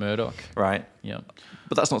Rupert Murdoch. Right. Yeah.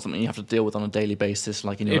 But that's not something you have to deal with on a daily basis,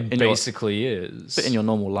 like It basically is. But in your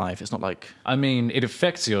normal life, it's not like... I mean, it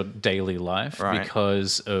affects your daily life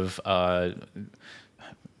because of the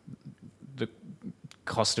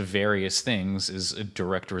cost of various things is a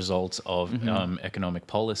direct result of economic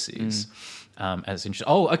policies. Here's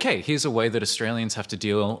a way that Australians have to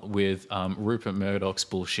deal with Rupert Murdoch's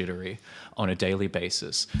bullshittery on a daily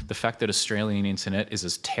basis. The fact that Australian internet is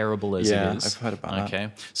as terrible as it is. I've heard about that.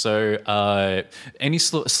 Okay, so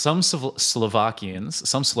some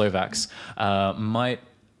Slovaks might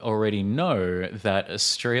already know that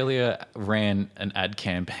Australia ran an ad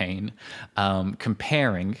campaign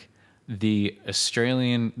comparing the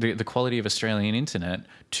quality of Australian internet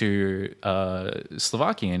to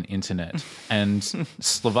Slovakian internet, and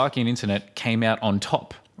Slovakian internet came out on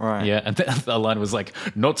top. Right. Yeah, and the line was like,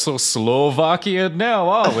 "Not so Slovakia now,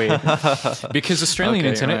 are we?" Because Australian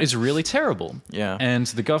internet is really terrible. Yeah. And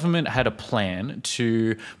the government had a plan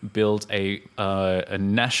to build a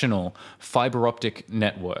national fiber optic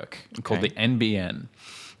network called the NBN.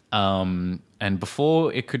 And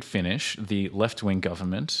before it could finish, the left-wing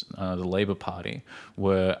government, the Labour Party,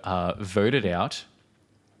 were voted out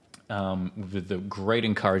with the great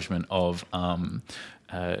encouragement of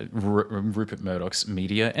Rupert Murdoch's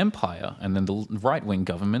media empire, and then the right-wing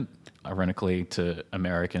government, ironically to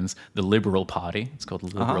Americans, the Liberal Party, it's called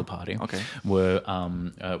the Liberal Party, were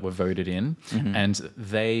voted in, and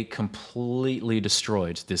they completely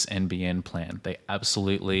destroyed this NBN plan. They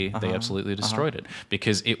absolutely destroyed it,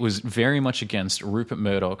 because it was very much against Rupert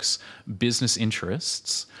Murdoch's business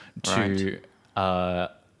interests to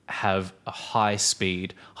have a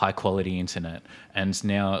high-speed, high-quality internet, and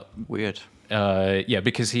now Weird.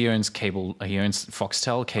 Because he owns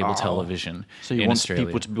Foxtel cable television. So you in want Australia.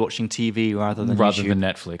 people to be watching TV rather than YouTube?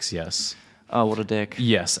 Netflix, yes. Oh, what a dick.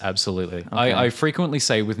 Yes, absolutely. Okay. I frequently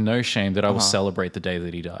say with no shame that I will celebrate the day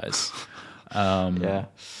that he dies.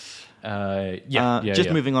 Just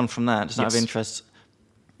moving on from that, just out of Yes. interest,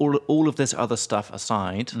 all of this other stuff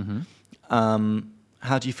aside,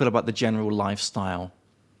 how do you feel about the general lifestyle?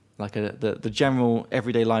 Like the general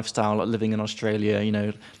everyday lifestyle, like living in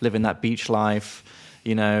Australia, living that beach life,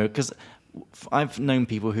 because I've known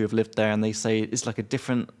people who have lived there and they say it's like a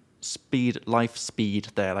different life speed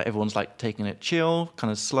there. Like everyone's like taking it chill,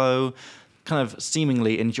 kind of slow, kind of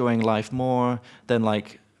seemingly enjoying life more than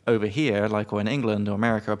like over here, like or in England or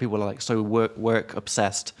America, where people are like so work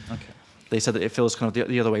obsessed. Okay. They said that it feels kind of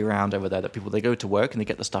the other way around over there, that people, they go to work and they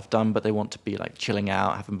get the stuff done, but they want to be like chilling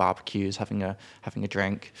out, having barbecues, having a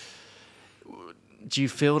drink. Do you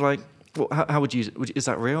feel like, how would you, is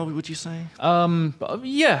that real, would you say?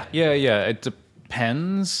 Yeah. It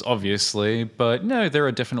depends, obviously, but no, there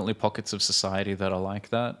are definitely pockets of society that are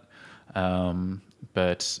like that.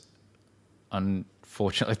 But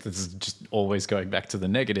unfortunately, this is just always going back to the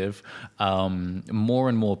negative. More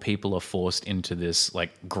and more people are forced into this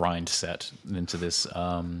like grind set, into this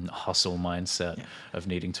hustle mindset of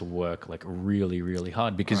needing to work like really, really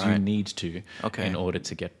hard because you need to in order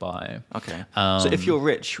to get by. Okay. So if you're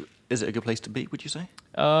rich, is it a good place to be, would you say?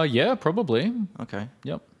 Yeah, probably. Okay.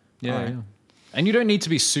 Yep. Yeah. All right. Yeah. And you don't need to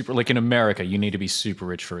be super, like in America, you need to be super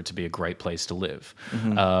rich for it to be a great place to live.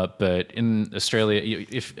 But in Australia,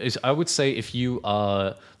 I would say if you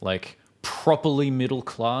are like properly middle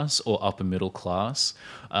class or upper middle class,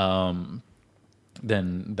 then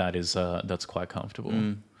that's quite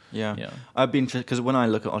comfortable. Yeah. I'd be interested, because when I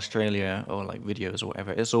look at Australia or like videos or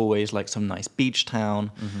whatever, it's always like some nice beach town.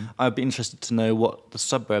 I'd be interested to know what the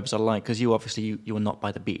suburbs are like, because you obviously you were not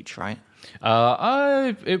by the beach, right?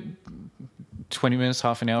 20 minutes,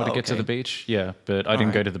 half an hour to get to the beach. Yeah, but I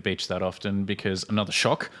didn't go to the beach that often because, another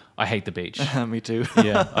shock, I hate the beach. Me too.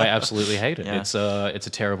 Yeah, I absolutely hate it. Yeah. It's a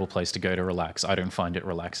terrible place to go to relax. I don't find it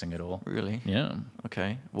relaxing at all. Really? Yeah.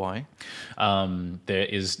 Okay. Why? There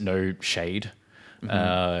is no shade.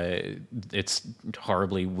 It's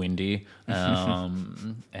horribly windy,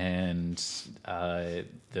 and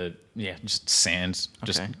just sand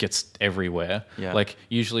just gets everywhere. Yeah. Like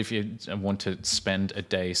usually, if you want to spend a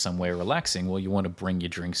day somewhere relaxing, well, you want to bring your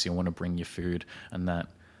drinks, you want to bring your food, and that.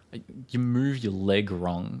 You move your leg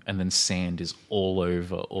wrong, and then sand is all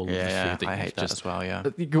over all of the food. That I hate that as well. Yeah.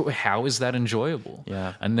 How is that enjoyable?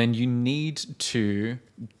 Yeah. And then you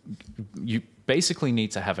basically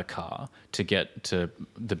need to have a car to get to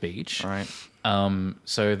the beach. Right.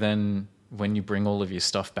 So then when you bring all of your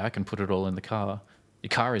stuff back and put it all in the car, your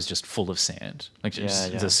car is just full of sand. Like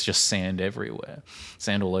there's just sand everywhere.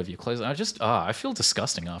 Sand all over your clothes. I feel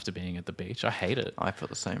disgusting after being at the beach. I hate it. I feel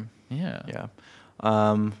the same. Yeah. Yeah.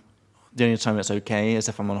 The only time it's okay is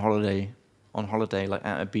if I'm on holiday, like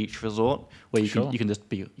at a beach resort, where you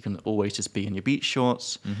can always just be in your beach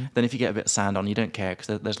shorts. Then if you get a bit of sand on, you don't care,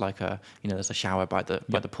 because there's like there's a shower by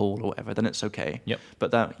the pool or whatever. Then it's okay. Yep.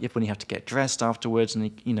 But when you have to get dressed afterwards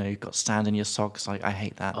and you've got sand in your socks, like I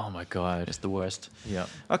hate that. Oh my God. It's the worst. Yeah.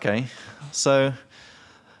 Okay, so.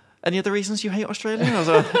 Any other reasons you hate Australia? Is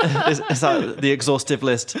that the exhaustive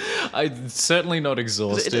list? Certainly not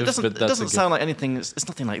exhaustive. It doesn't sound sound like anything. It's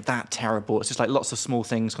nothing like that terrible. It's just like lots of small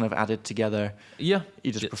things kind of added together. Yeah.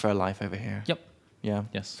 You just prefer life over here. Yep. Yeah.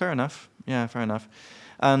 Yes. Fair enough. Yeah, fair enough.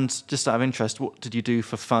 And just out of interest, what did you do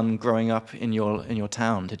for fun growing up in your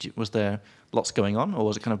town? Was there lots going on, or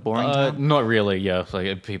was it kind of boring town? Not really. Yeah,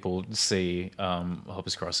 like people see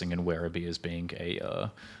Hoppers Crossing and Werribee as being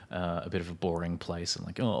a bit of a boring place, and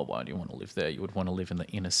like, oh, why do you want to live there? You would want to live in the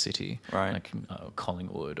inner city, right? Like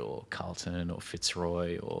Collingwood or Carlton or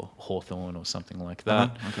Fitzroy or Hawthorne or something like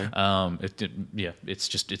that. Okay.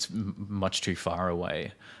 It's much too far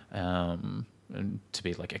away. And to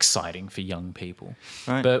be like exciting for young people.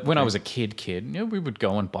 Right. But when I was a kid, we would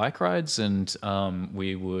go on bike rides, and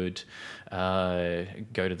we would go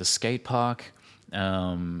to the skate park.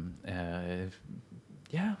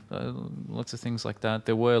 Yeah, lots of things like that.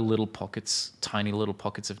 There were little pockets, tiny little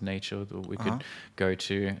pockets of nature that we could go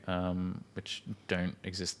to, which don't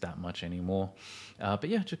exist that much anymore. But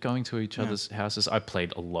yeah, just going to each other's houses. I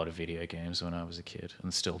played a lot of video games when I was a kid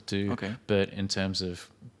and still do. Okay. But in terms of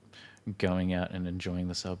going out and enjoying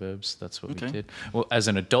the suburbs, that's what we did. Well, as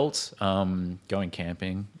an adult, going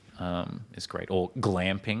camping is great. Or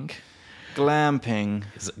glamping. Glamping.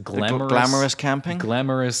 Is it glamorous? Glamorous camping?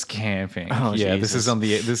 Glamorous camping. Oh, yeah, Jesus.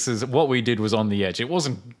 this is what we did was on the edge. It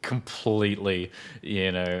wasn't completely,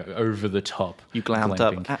 over the top. You glammed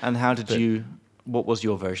glamping. up. And how did you... What was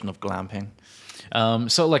your version of glamping?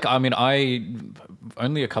 So, I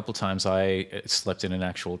only a couple times I slept in an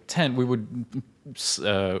actual tent.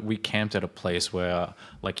 We camped at a place where,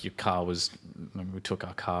 your car was, we took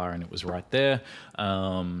our car and it was right there.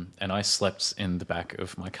 And I slept in the back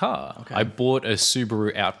of my car. Okay. I bought a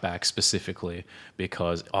Subaru Outback specifically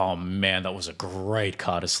because, oh man, that was a great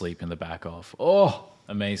car to sleep in the back of. Oh,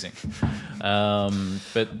 amazing.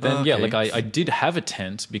 But then, I did have a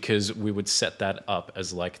tent because we would set that up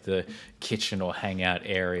as the kitchen or hangout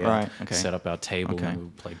area. Right, okay. Set up our table and we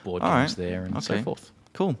would play board All games right. there and so forth.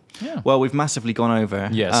 Cool. Yeah. Well, we've massively gone over.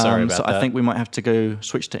 Yeah, sorry about so that. I think we might have to go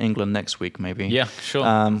switch to England next week, maybe. Yeah, sure.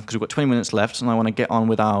 Because we've got 20 minutes left, and I want to get on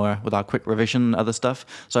with our quick revision and other stuff.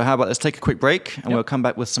 So how about let's take a quick break, and we'll come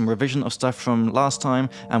back with some revision of stuff from last time,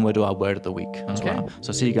 and we'll do our word of the week as well.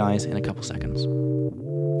 So see you guys in a couple seconds.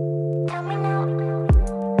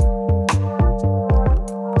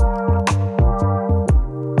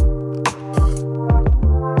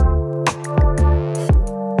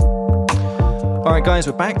 All right, guys,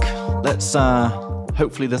 we're back. Let's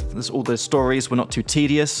hopefully this all those stories were not too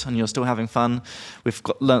tedious and you're still having fun. We've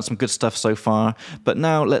learned some good stuff so far, but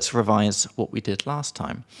now let's revise what we did last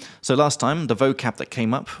time. So last time, the vocab that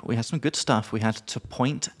came up, we had some good stuff. We had to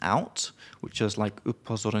point out, which is like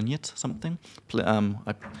upozornić something.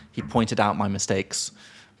 He pointed out my mistakes.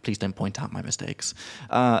 Please don't point out my mistakes.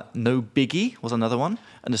 No biggie was another one,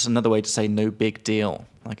 and it's another way to say no big deal,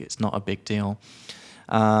 like it's not a big deal.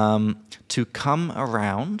 To come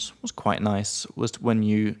around was quite nice, was when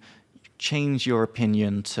you change your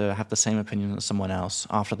opinion to have the same opinion as someone else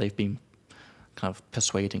after they've been kind of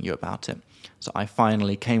persuading you about it. So I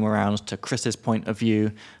finally came around to Chris's point of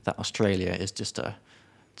view that Australia is just a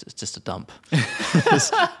dump.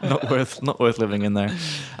 It's not worth living in there,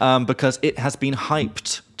 because it has been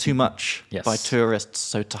hyped too much by tourists.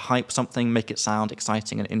 So to hype something, make it sound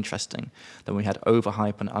exciting and interesting. Then we had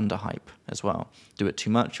overhype and underhype as well. Do it too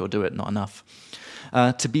much or do it not enough.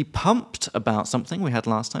 To be pumped about something we had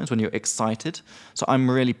last time is when you're excited. So I'm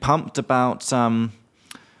really pumped about.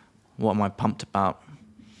 What am I pumped about?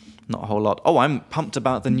 Not a whole lot. Oh, I'm pumped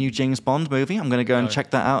about the new James Bond movie. I'm going to go and check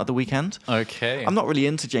that out at the weekend. Okay. I'm not really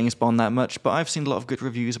into James Bond that much, but I've seen a lot of good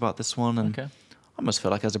reviews about this one, and I almost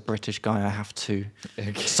feel like as a British guy I have to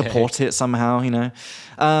support it somehow,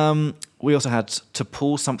 We also had to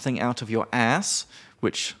pull something out of your ass,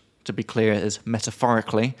 which, to be clear, is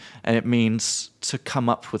metaphorically, and it means to come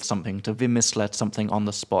up with something, to vimmislet something on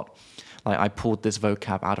the spot. Like I pulled this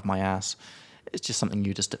vocab out of my ass. It's just something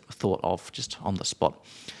you just thought of just on the spot.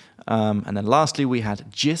 And then lastly, we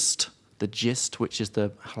had gist, the gist, which is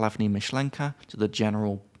the hlavní myšlenka, to the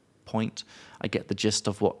general point. I get the gist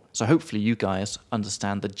of what... So hopefully you guys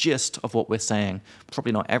understand the gist of what we're saying.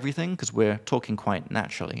 Probably not everything, because we're talking quite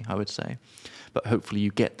naturally, I would say. But hopefully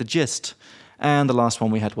you get the gist. And the last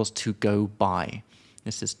one we had was to go by.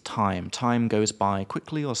 This is time. Time goes by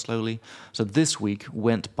quickly or slowly. So this week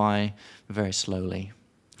went by very slowly.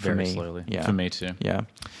 Very slowly. Yeah. For me too. Yeah.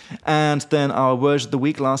 And then our words of the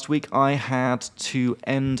week last week, I had to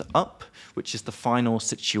end up, which is the final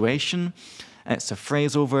situation. It's a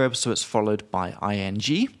phrasal verb, so it's followed by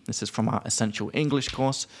ing. This is from our Essential English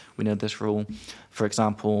course. We know this rule. For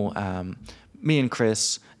example, me and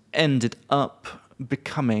Chris ended up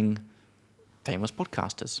becoming famous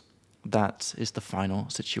podcasters. That is the final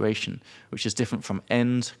situation, which is different from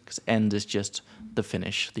end, because end is just the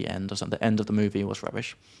finish, the end, or something. The end of the movie was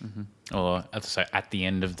rubbish. Mm-hmm. Or at the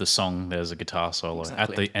end of the song, there's a guitar solo. Exactly.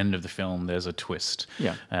 At the end of the film, there's a twist.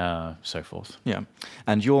 Yeah. So forth. Yeah.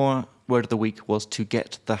 And your word of the week was to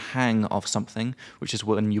get the hang of something, which is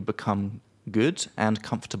when you become good and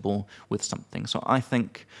comfortable with something. So I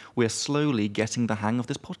think we're slowly getting the hang of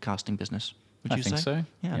this podcasting business. Would you say? I think so.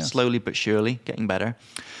 Yeah, yes. Slowly but surely, getting better.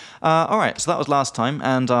 All right, so that was last time,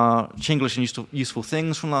 and our Chinglish and useful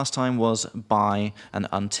things from last time was by and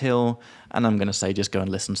until, and I'm going to say just go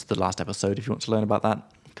and listen to the last episode if you want to learn about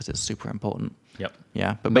that. because it's super important. Yep.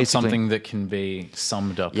 Yeah, but Not basically something that can be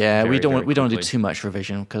summed up. yeah, very, we don't very want to do quickly. too much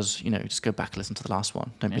revision because just go back and listen to the last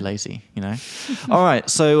one. Don't be lazy, All right,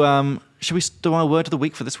 so should we do our word of the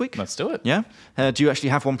week for this week? Let's do it. Yeah. Do you actually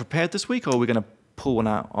have one prepared this week, or are we going to pull one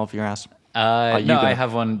out of your ass? No, I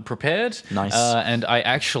have one prepared. Nice. And I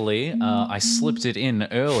actually I slipped it in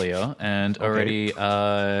earlier and already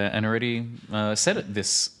said it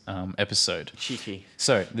this episode. Cheeky.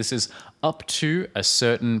 So this is up to a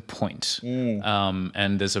certain point,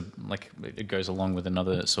 and there's it goes along with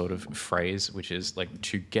another sort of phrase, which is like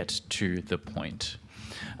to get to the point,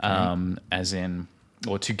 as in,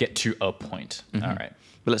 or to get to a point. Mm-hmm. All right.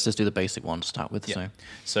 But let's just do the basic one to start with. Yeah.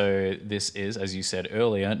 So this is, as you said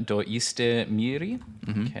earlier, do iste miri.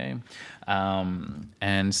 Okay.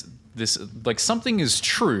 And this, like, something is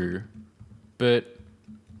true, but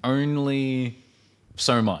only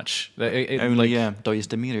so much. Only, do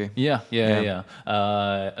iste miri. Yeah.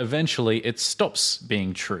 Eventually, it stops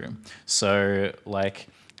being true. So, like,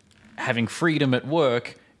 having freedom at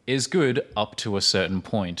work is good up to a certain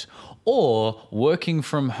point. Or working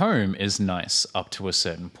from home is nice up to a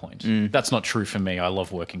certain point. That's not true for me. I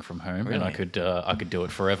love working from home, and I could do it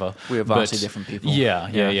forever. We are vastly different people.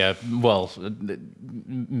 Yeah. Well,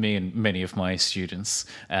 me and many of my students,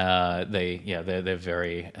 they're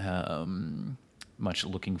very much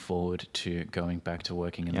looking forward to going back to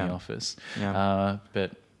working in the office. Yeah.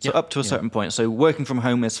 But. So up to a certain point. So working from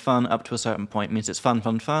home is fun up to a certain point. Means it's fun.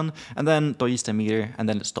 And then do iste miri, and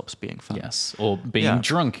then it stops being fun. Yes. Or being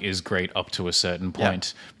drunk is great up to a certain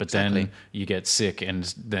point, but then you get sick, and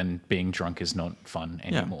then being drunk is not fun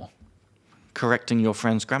anymore. Correcting your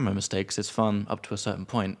friends' grammar mistakes is fun up to a certain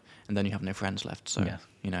point, and then you have no friends left. So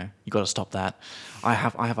you got to stop that. I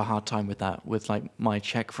have a hard time with that with like my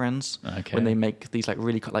Czech friends when they make these like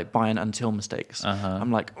really like buy and until mistakes.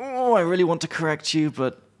 I'm like, oh, I really want to correct you,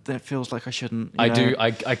 but it feels like I shouldn't. I do. I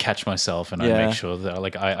catch myself and I make sure that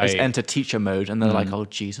like I enter teacher mode, and they're like, "Oh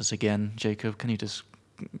Jesus, again, Jacob, can you just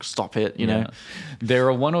stop it?" You know. There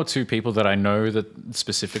are one or two people that I know that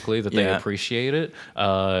specifically that they appreciate it,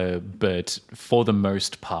 but for the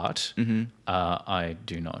most part, I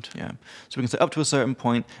do not. Yeah. So we can say up to a certain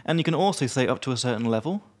point, and you can also say up to a certain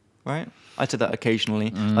level, right? I say that occasionally.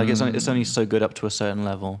 Like it's only so good up to a certain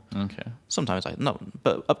level. Okay. Sometimes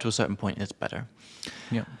but up to a certain point is better.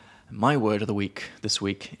 Yeah. My word of the week this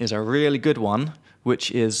week is a really good one,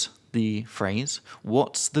 which is the phrase,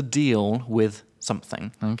 "What's the deal with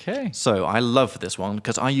something?" Okay. So I love this one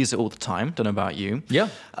because I use it all the time. Don't know about you. Yeah.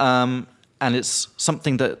 And it's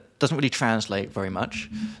something that doesn't really translate very much,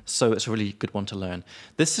 so it's a really good one to learn.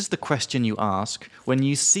 This is the question you ask when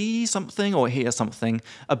you see something or hear something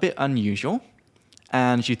a bit unusual,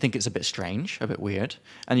 and you think it's a bit strange, a bit weird,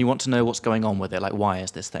 and you want to know what's going on with it, like why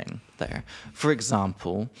is this thing there? For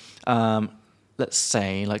example, let's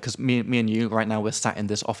say, like, because me and you right now, we're sat in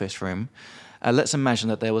this office room. Let's imagine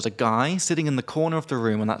that there was a guy sitting in the corner of the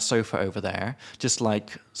room on that sofa over there, just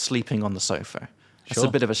like sleeping on the sofa. It's a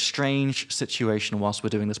bit of a strange situation whilst we're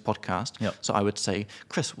doing this podcast. Yep. So I would say,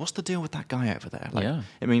 Chris, what's the deal with that guy over there? Like, Yeah.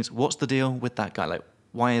 It means, what's the deal with that guy? Like,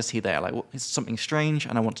 why is he there? Like, it's something strange,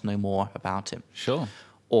 and I want to know more about him. Sure.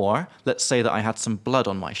 Or let's say that I had some blood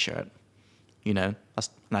on my shirt.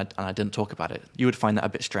 And I didn't talk about it. You would find that a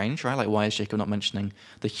bit strange, right? Like, why is Jacob not mentioning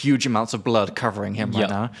the huge amounts of blood covering him right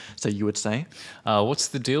now? So you would say, what's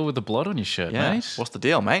the deal with the blood on your shirt, mate? What's the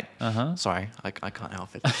deal, mate? Sorry, I can't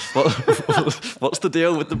help it. What's the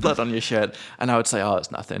deal with the blood on your shirt? And I would say, oh,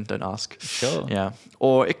 it's nothing. Don't ask. Sure. Yeah.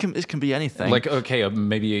 Or it can be anything. Like, okay,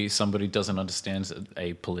 maybe somebody doesn't understand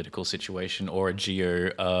a political situation or a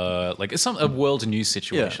a world news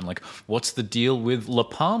situation. Like, what's the deal with La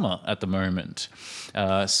Palma at the moment?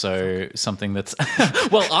 So something that's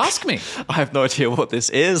well, ask me. I have no idea what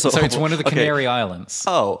this is. So it's one of the Canary Islands.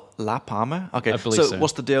 Oh, La Palma. Okay, I believe so.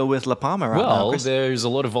 What's the deal with La Palma right now? Well, Chris? there's a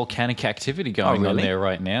lot of volcanic activity going on there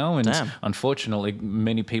right now, and unfortunately,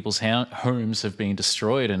 many people's homes have been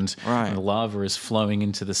destroyed, and the lava is flowing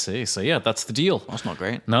into the sea. So yeah, that's the deal. That's not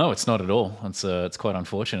great. No, it's not at all. It's quite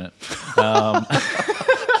unfortunate.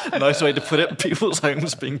 Nice way to put it. People's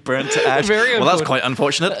homes being burnt to ash. Well, that's quite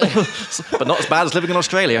unfortunate, but not as bad as living in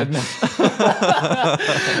Australia.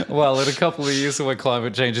 Well, in a couple of years, when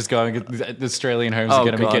climate change is going, the Australian homes are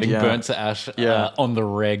going to be getting burnt to ash on the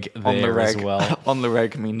reg as well. On the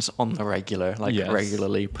reg means on the regular, like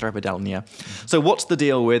regularly, pravidelnia. So what's the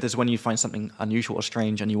deal with is when you find something unusual or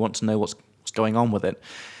strange and you want to know what's going on with it.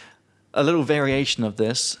 A little variation of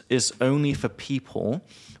this is only for people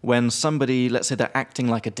when somebody, let's say they're acting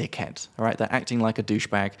like a dickhead, all right? They're acting like a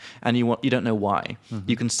douchebag, and you don't know why.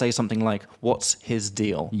 You can say something like, "What's his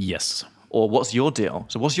deal?" Yes. Or what's your deal?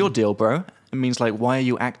 So what's your deal, bro? It means like, why are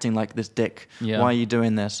you acting like this dick? Yeah. Why are you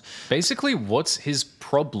doing this? Basically, what's his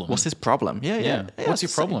problem? What's his problem? Yeah. What's your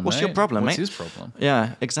problem, What's mate? your problem, What's mate? his problem?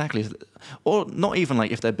 Yeah, exactly. Or not even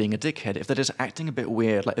like if they're being a dickhead, if they're just acting a bit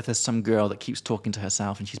weird, like if there's some girl that keeps talking to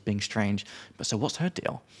herself and she's being strange. But so what's her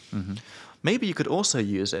deal? Mm-hmm. Maybe you could also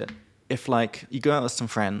use it if like you go out with some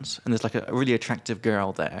friends and there's like a really attractive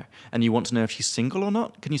girl there and you want to know if she's single or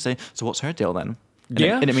not. Can you say, so what's her deal then?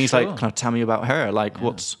 And it means like, kind of tell me about her. Like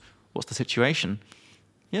what's the situation?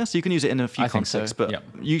 Yeah, so you can use it in a few contexts, but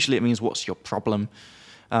usually it means what's your problem.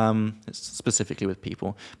 It's specifically with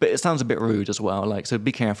people, but it sounds a bit rude as well. Like, so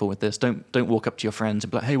be careful with this. Don't walk up to your friends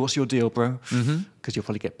and be like, "Hey, what's your deal, bro?" Because you'll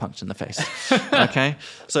probably get punched in the face. Okay.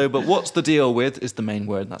 So, but what's the deal with is the main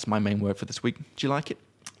word. That's my main word for this week. Do you like it?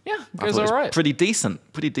 Yeah, goes all right. Pretty decent.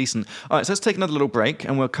 All right, so let's take another little break,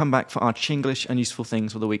 and we'll come back for our Chinglish and useful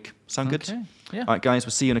things for the week. Sound good? Okay. Yeah. All right, guys.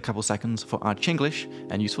 We'll see you in a couple seconds for our Chinglish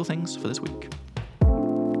and useful things for this week.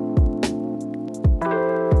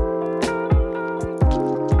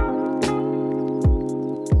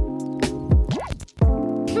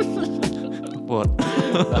 What?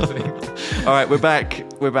 Nothing. All right,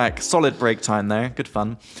 we're back. Solid break time there. Good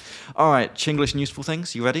fun. All right, Chinglish and useful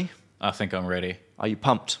things. You ready? I think I'm ready. Are you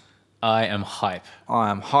pumped? I am hype. I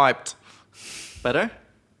am hyped. Better?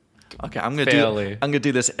 Okay, I'm gonna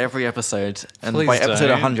do this every episode, and Please by episode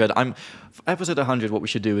don't. 100, for episode 100. What we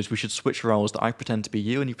should do is we should switch roles. That I pretend to be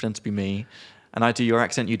you and you pretend to be me, and I do your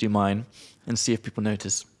accent, you do mine, and see if people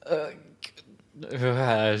notice.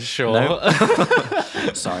 Sure. No?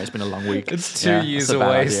 Sorry, it's been a long week. It's 2 years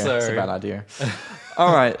away, so It's a bad idea.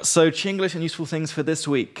 All right, so Chinglish and useful things for this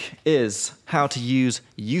week is how to use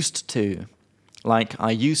used to. Like, I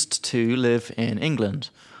used to live in England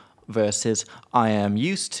versus I am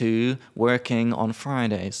used to working on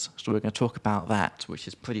Fridays. So we're going to talk about that, which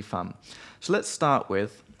is pretty fun. So let's start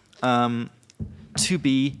with to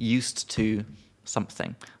be used to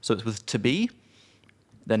something. So it's with to be,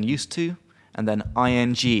 then used to, and then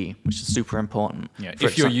ing, which is super important. Yeah,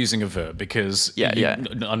 if you're using a verb, because you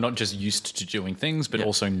are not just used to doing things, but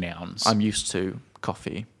also nouns. I'm used to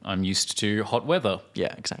coffee. I'm used to hot weather.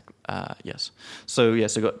 Yeah, exactly. Yes. So yeah,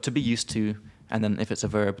 so got to be used to, and then if it's a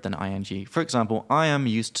verb, then ing. For example, I am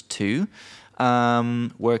used to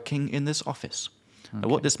working in this office. Okay. Now,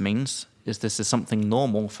 what this means is this is something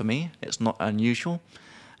normal for me. It's not unusual,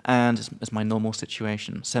 and it's my normal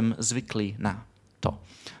situation. Jsem zvyklý na to.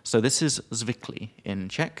 So this is zvykli in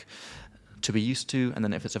Czech, to be used to, and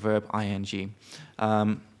then if it's a verb, ing.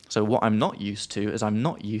 So what I'm not used to is I'm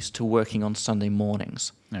not used to working on Sunday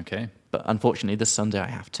mornings. Okay. But unfortunately, this Sunday I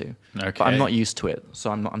have to. Okay. But I'm not used to it,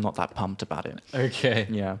 so I'm not that pumped about it. Okay.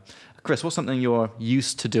 Yeah. Chris, what's something you're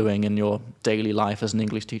used to doing in your daily life as an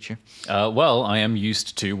English teacher? Well, I am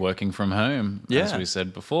used to working from home, as we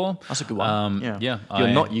said before. That's a good one. Yeah. You're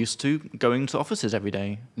not used to going to offices every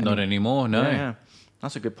day. Not anymore, no. Yeah.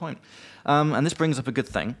 That's a good point. And this brings up a good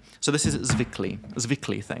thing. So this is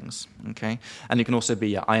zvykli things, okay? And you can also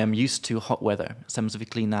be, I am used to hot weather. Jsem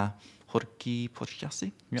zvyklý na horký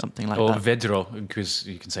počasí, something like or that. vedro, because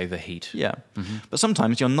you can say the heat. Yeah. Mm-hmm. But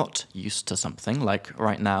sometimes you're not used to something. Like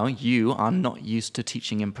right now, you are not used to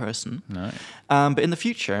teaching in person. No. But in the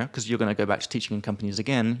future, because you're going to go back to teaching in companies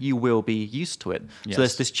again, you will be used to it. Yes. So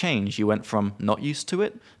there's this change. You went from not used to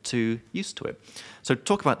it to used to it. So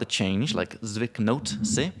talk about the change, like zvyknout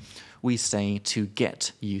si, we say to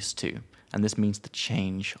get used to. And this means the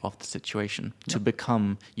change of the situation, to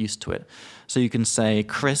become used to it. So you can say,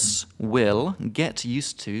 Chris will get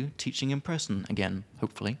used to teaching in person again,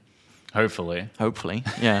 hopefully. Hopefully,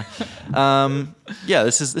 yeah.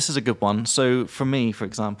 This is a good one. So for me, for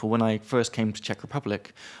example, when I first came to Czech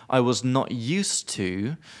Republic, I was not used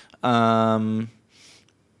to, let's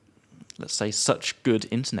say, such good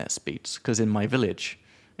internet speeds. Because in my village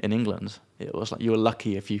in England, it was like you were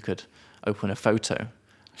lucky if you could open a photo.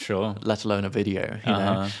 Sure. Let alone a video, you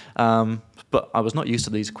know. But I was not used to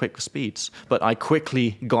these quick speeds. But I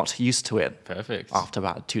quickly got used to it. Perfect. After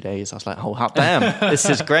about 2 days, I was like, oh, hot damn, this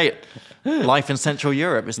is great. Life in Central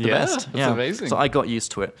Europe is the best. That's amazing. So I got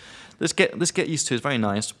used to it. This get used to is very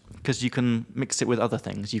nice because you can mix it with other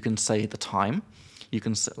things. You can say the time. You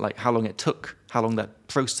can say, like how long it took, how long that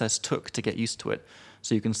process took to get used to it.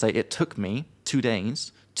 So you can say, it took me 2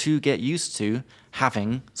 days to get used to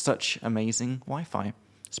having such amazing Wi-Fi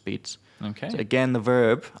speeds. Okay. So again, the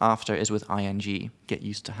verb after is with ing, get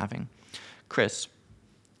used to having. Chris.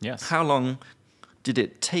 Yes. How long did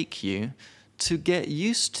it take you to get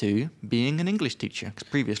used to being an English teacher? Because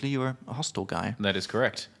previously you were a hostel guy. That is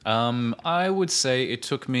correct. I would say it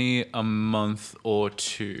took me a month or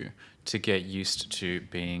two to get used to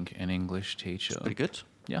being an English teacher. Pretty good.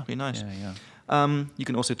 Yeah. Pretty nice. Yeah. You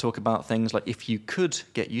can also talk about things like if you could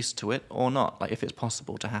get used to it or not, like if it's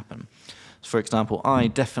possible to happen. For example, I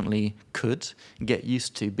definitely could get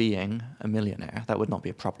used to being a millionaire. That would not be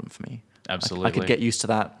a problem for me. Absolutely. I could get used to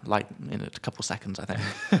that like in a couple seconds, I think.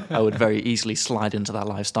 I would very easily slide into that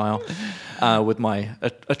lifestyle with my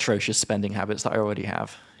atrocious spending habits that I already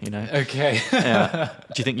have, you know. Okay. Yeah.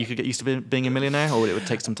 Do you think you could get used to being a millionaire, or would it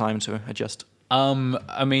take some time to adjust?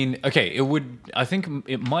 I mean, okay, I think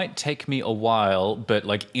it might take me a while, but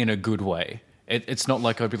like in a good way. It's not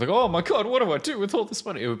like I'd be like, oh my God, what do I do with all this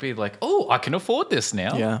money? It would be like, oh, I can afford this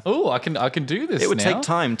now. Yeah. Oh, I can do this now. It would take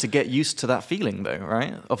time to get used to that feeling, though,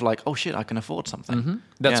 right? Of like, oh shit, I can afford something. Mm-hmm.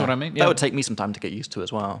 That's what I mean. Yeah. That would take me some time to get used to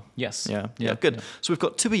as well. Yes. Yeah, good. Yeah. So we've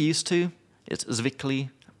got to be used to. It's zvykli.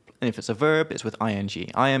 And if it's a verb, it's with ing.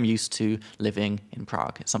 I am used to living in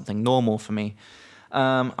Prague. It's something normal for me.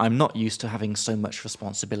 I'm not used to having so much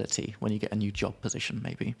responsibility when you get a new job position,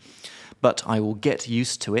 maybe. But I will get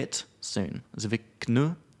used to it soon.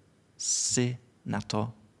 Zvyknu si na to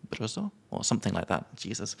brzo? Or something like that.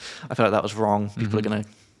 Jesus. I feel like that was wrong. People are going to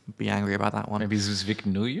be angry about that one. Maybe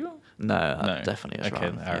zvyknuju? No, that definitely is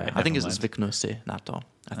wrong. All right, I think it's mind. zvyknu si na to,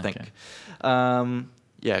 I think. Okay.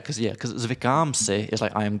 Because zvykám si is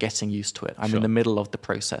like I am getting used to it. I'm Sure. in the middle of the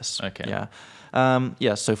process. Okay.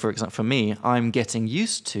 Yeah. So for example, for me, I'm getting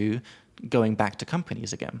used to going back to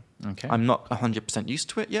companies again. Okay. I'm not 100% used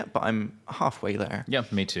to it yet, but I'm halfway there. Yeah,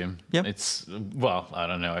 me too. Yep. It's, well, I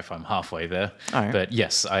don't know if I'm halfway there, All right. but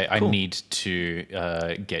yes, I Cool. need to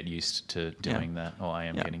get used to doing that, or I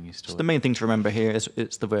am getting used to So it. the main thing to remember here is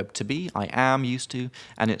it's the verb to be. I am used to,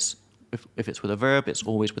 and it's if it's with a verb, it's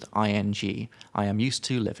always with ing. I am used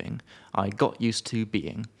to living. I got used to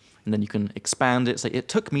being. And then you can expand it. Say, it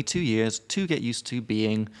took me 2 years to get used to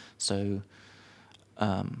being so,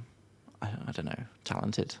 I don't know,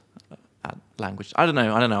 talented at language. I don't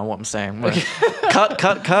know what I'm saying.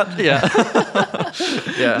 Cut. Yeah.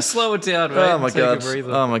 Yeah. Slow it down, mate. Oh my Take a god!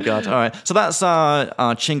 breather. Oh my god! All right, so that's our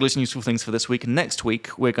Chinglish and useful things for this week. Next week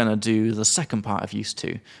we're going to do the second part of used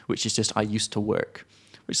to, which is just I used to work,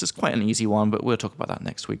 which is quite an easy one, but we'll talk about that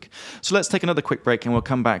next week. So let's take another quick break, and we'll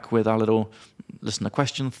come back with our little listener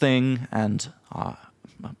question thing and our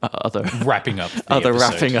other Wrapping up. The other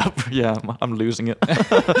episode. wrapping up. Yeah, I'm losing it.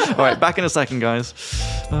 All right, back in a second, guys.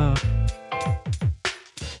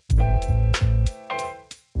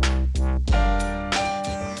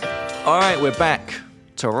 All right, we're back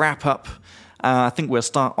to wrap up. I think we'll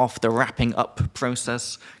start off the wrapping up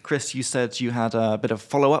process. Chris, you said you had a bit of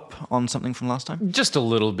follow-up on something from last time? Just a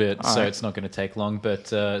little bit, so right. it's not going to take long. But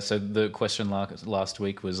so the question last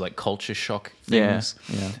week was like culture shock things,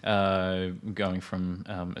 going from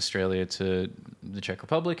Australia to the Czech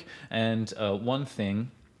Republic. And one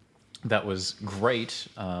thing that was great,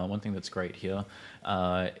 one thing that's great here,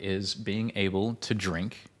 is being able to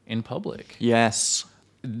drink in public. Yes.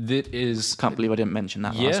 That is, Can't believe I didn't mention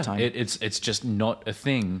that last time. it's just not a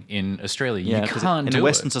thing in Australia. Yeah, You 'cause can't in do a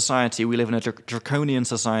Western it. society, we live in a draconian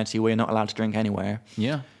society where you're not allowed to drink anywhere.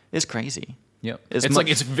 Yeah. It's crazy. Yep. It's It's much-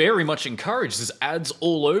 like it's very much encouraged. There's ads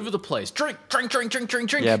all over the place. Drink.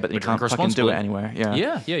 Yeah, but you can't drink fucking do responsibly. it anywhere.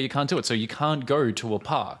 Yeah. You can't do it. So you can't go to a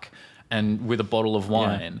park and with a bottle of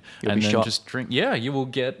wine You'll and be then shot. just drink. Yeah, you will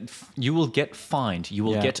get fined. You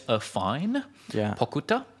will Yeah. get a fine. Yeah.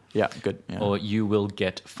 Pokuta. Yeah, good. Yeah. Or you will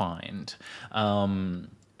get fined.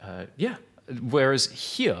 Yeah. Whereas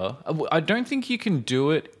here, I don't think you can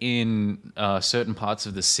do it in certain parts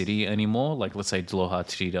of the city anymore. Like, let's say Dlouhá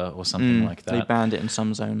Třída or something like that. They banned it in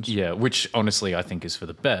some zones. Yeah, which honestly I think is for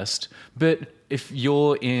the best. But if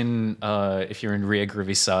you're in Ria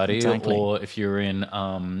Gravisari Exactly. or if you're in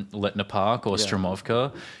Letna Park or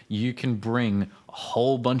Stromovka, you can bring a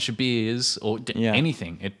whole bunch of beers or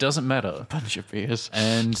anything. It doesn't matter. Bunch of beers.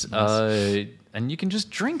 And you can just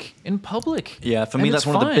drink in public. Yeah, for And me, it's that's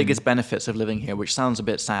one of the fine. biggest benefits of living here, which sounds a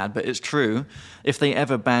bit sad, but it's true. If they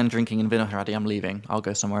ever ban drinking in Vinohrady, I'm leaving. I'll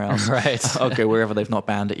go somewhere else. Right. I'll go wherever they've not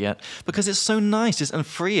banned it yet. Because it's so nice and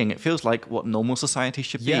freeing. It feels like what normal society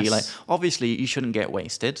should be. Yes. Like, obviously, you shouldn't get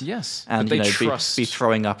wasted. Yes, And, but they be trust-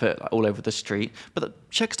 throwing up it all over the street. But the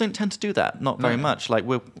Czechs don't tend to do that. Not very No. much. Like,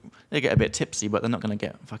 they get a bit tipsy, but they're not going to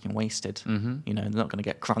get fucking wasted. Mm-hmm. You know, they're not going to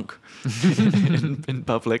get crunk in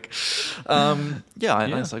public.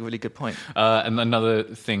 That's like a really good point. And another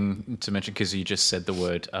thing to mention, because you just said the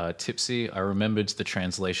word tipsy, I remembered the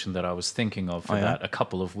translation that I was thinking of for that a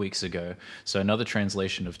couple of weeks ago. So another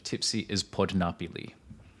translation of tipsy is podnapili.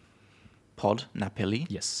 Pod napili.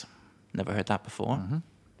 Yes. Never heard that before.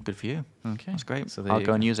 Good for you. Okay. That's great. So there I'll you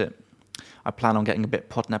go and go. use it. I plan on getting a bit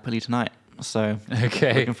pod napili tonight. So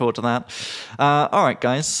Okay. looking forward to that. All right,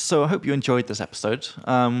 guys. So I hope you enjoyed this episode.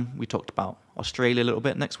 We talked about Australia a little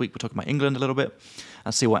bit. Next week, we're talking about England a little bit.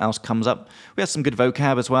 And see what else comes up. We had some good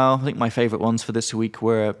vocab as well. I think my favourite ones for this week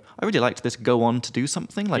were, I really liked this go on to do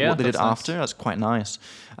something, like what they did that's nice. after. That's quite nice.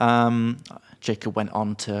 Jacob went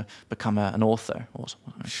on to become an author.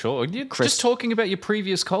 Sure. You're Chris- just talking about your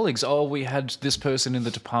previous colleagues. Oh, we had this person in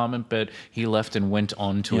the department, but he left and went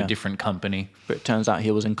on to Yeah. a different company. But it turns out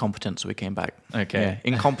he was incompetent, so he came back. Okay. Yeah.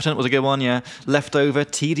 Incompetent was a good one, yeah. Leftover,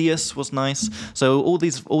 tedious was nice. So all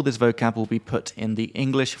this vocab will be put in the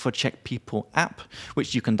English for Czech People app,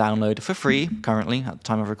 which you can download for free currently at the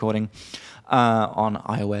time of recording on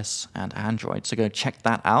iOS and Android. So go check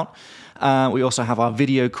that out. We also have our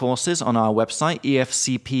video courses on our website,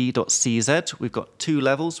 efcp.cz. We've got 2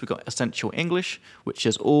 levels. We've got Essential English, which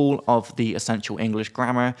is all of the Essential English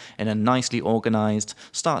grammar in a nicely organized,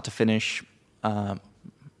 start to finish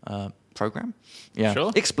program. Yeah,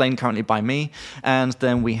 Sure. explained currently by me. And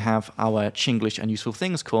then we have our Chinglish and Useful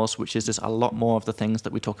Things course, which is just a lot more of the things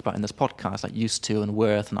that we talk about in this podcast, like used to and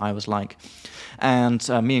worth and I was like. And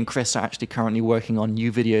me and Chris are actually currently working on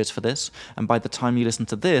new videos for this. And by the time you listen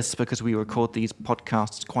to this, because we record these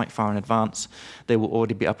podcasts quite far in advance, they will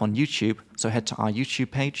already be up on YouTube. So head to our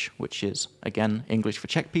YouTube page, which is, again, English for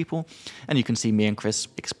Czech People. And you can see me and Chris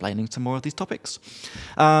explaining some more of these topics.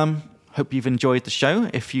 Hope you've enjoyed the show.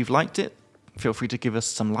 If you've liked it, feel free to give us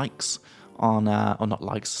some likes on, or not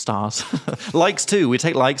likes, stars. Likes too. We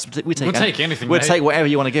take likes. We'll take anything, We'll mate. take whatever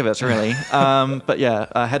you want to give us, really. But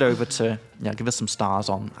yeah, head over to, give us some stars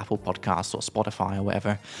on Apple Podcasts or Spotify or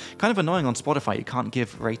whatever. Kind of annoying on Spotify. You can't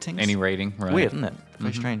give ratings. Any rating, right? Weird, isn't it?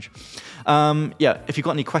 Very strange. If you've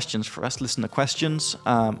got any questions for us, listener questions,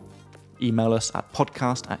 email us at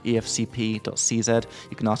podcast@efcp.cz.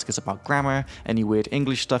 You can ask us about grammar, any weird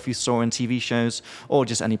English stuff you saw in TV shows, or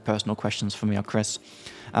just any personal questions for me or Chris.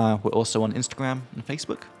 We're also on Instagram and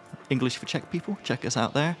Facebook, English for Czech People. Check us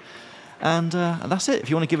out there. And that's it. If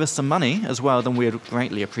you want to give us some money as well, then we'd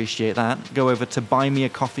greatly appreciate that. Go over to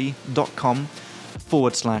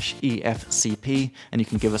buymeacoffee.com/EFCP, and you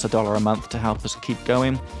can give us $1 a month to help us keep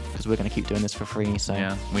going, because we're going to keep doing this for free. So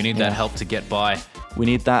Yeah, we need that help to get by. We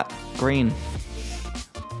need that green.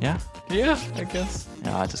 Yeah? Yeah, I guess.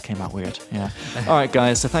 Yeah, it just came out weird. Yeah. All right,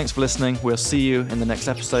 guys. So thanks for listening. We'll see you in the next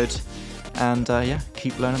episode. And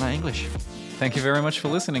keep learning that English. Thank you very much for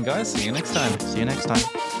listening, guys. See you next time. See you next time.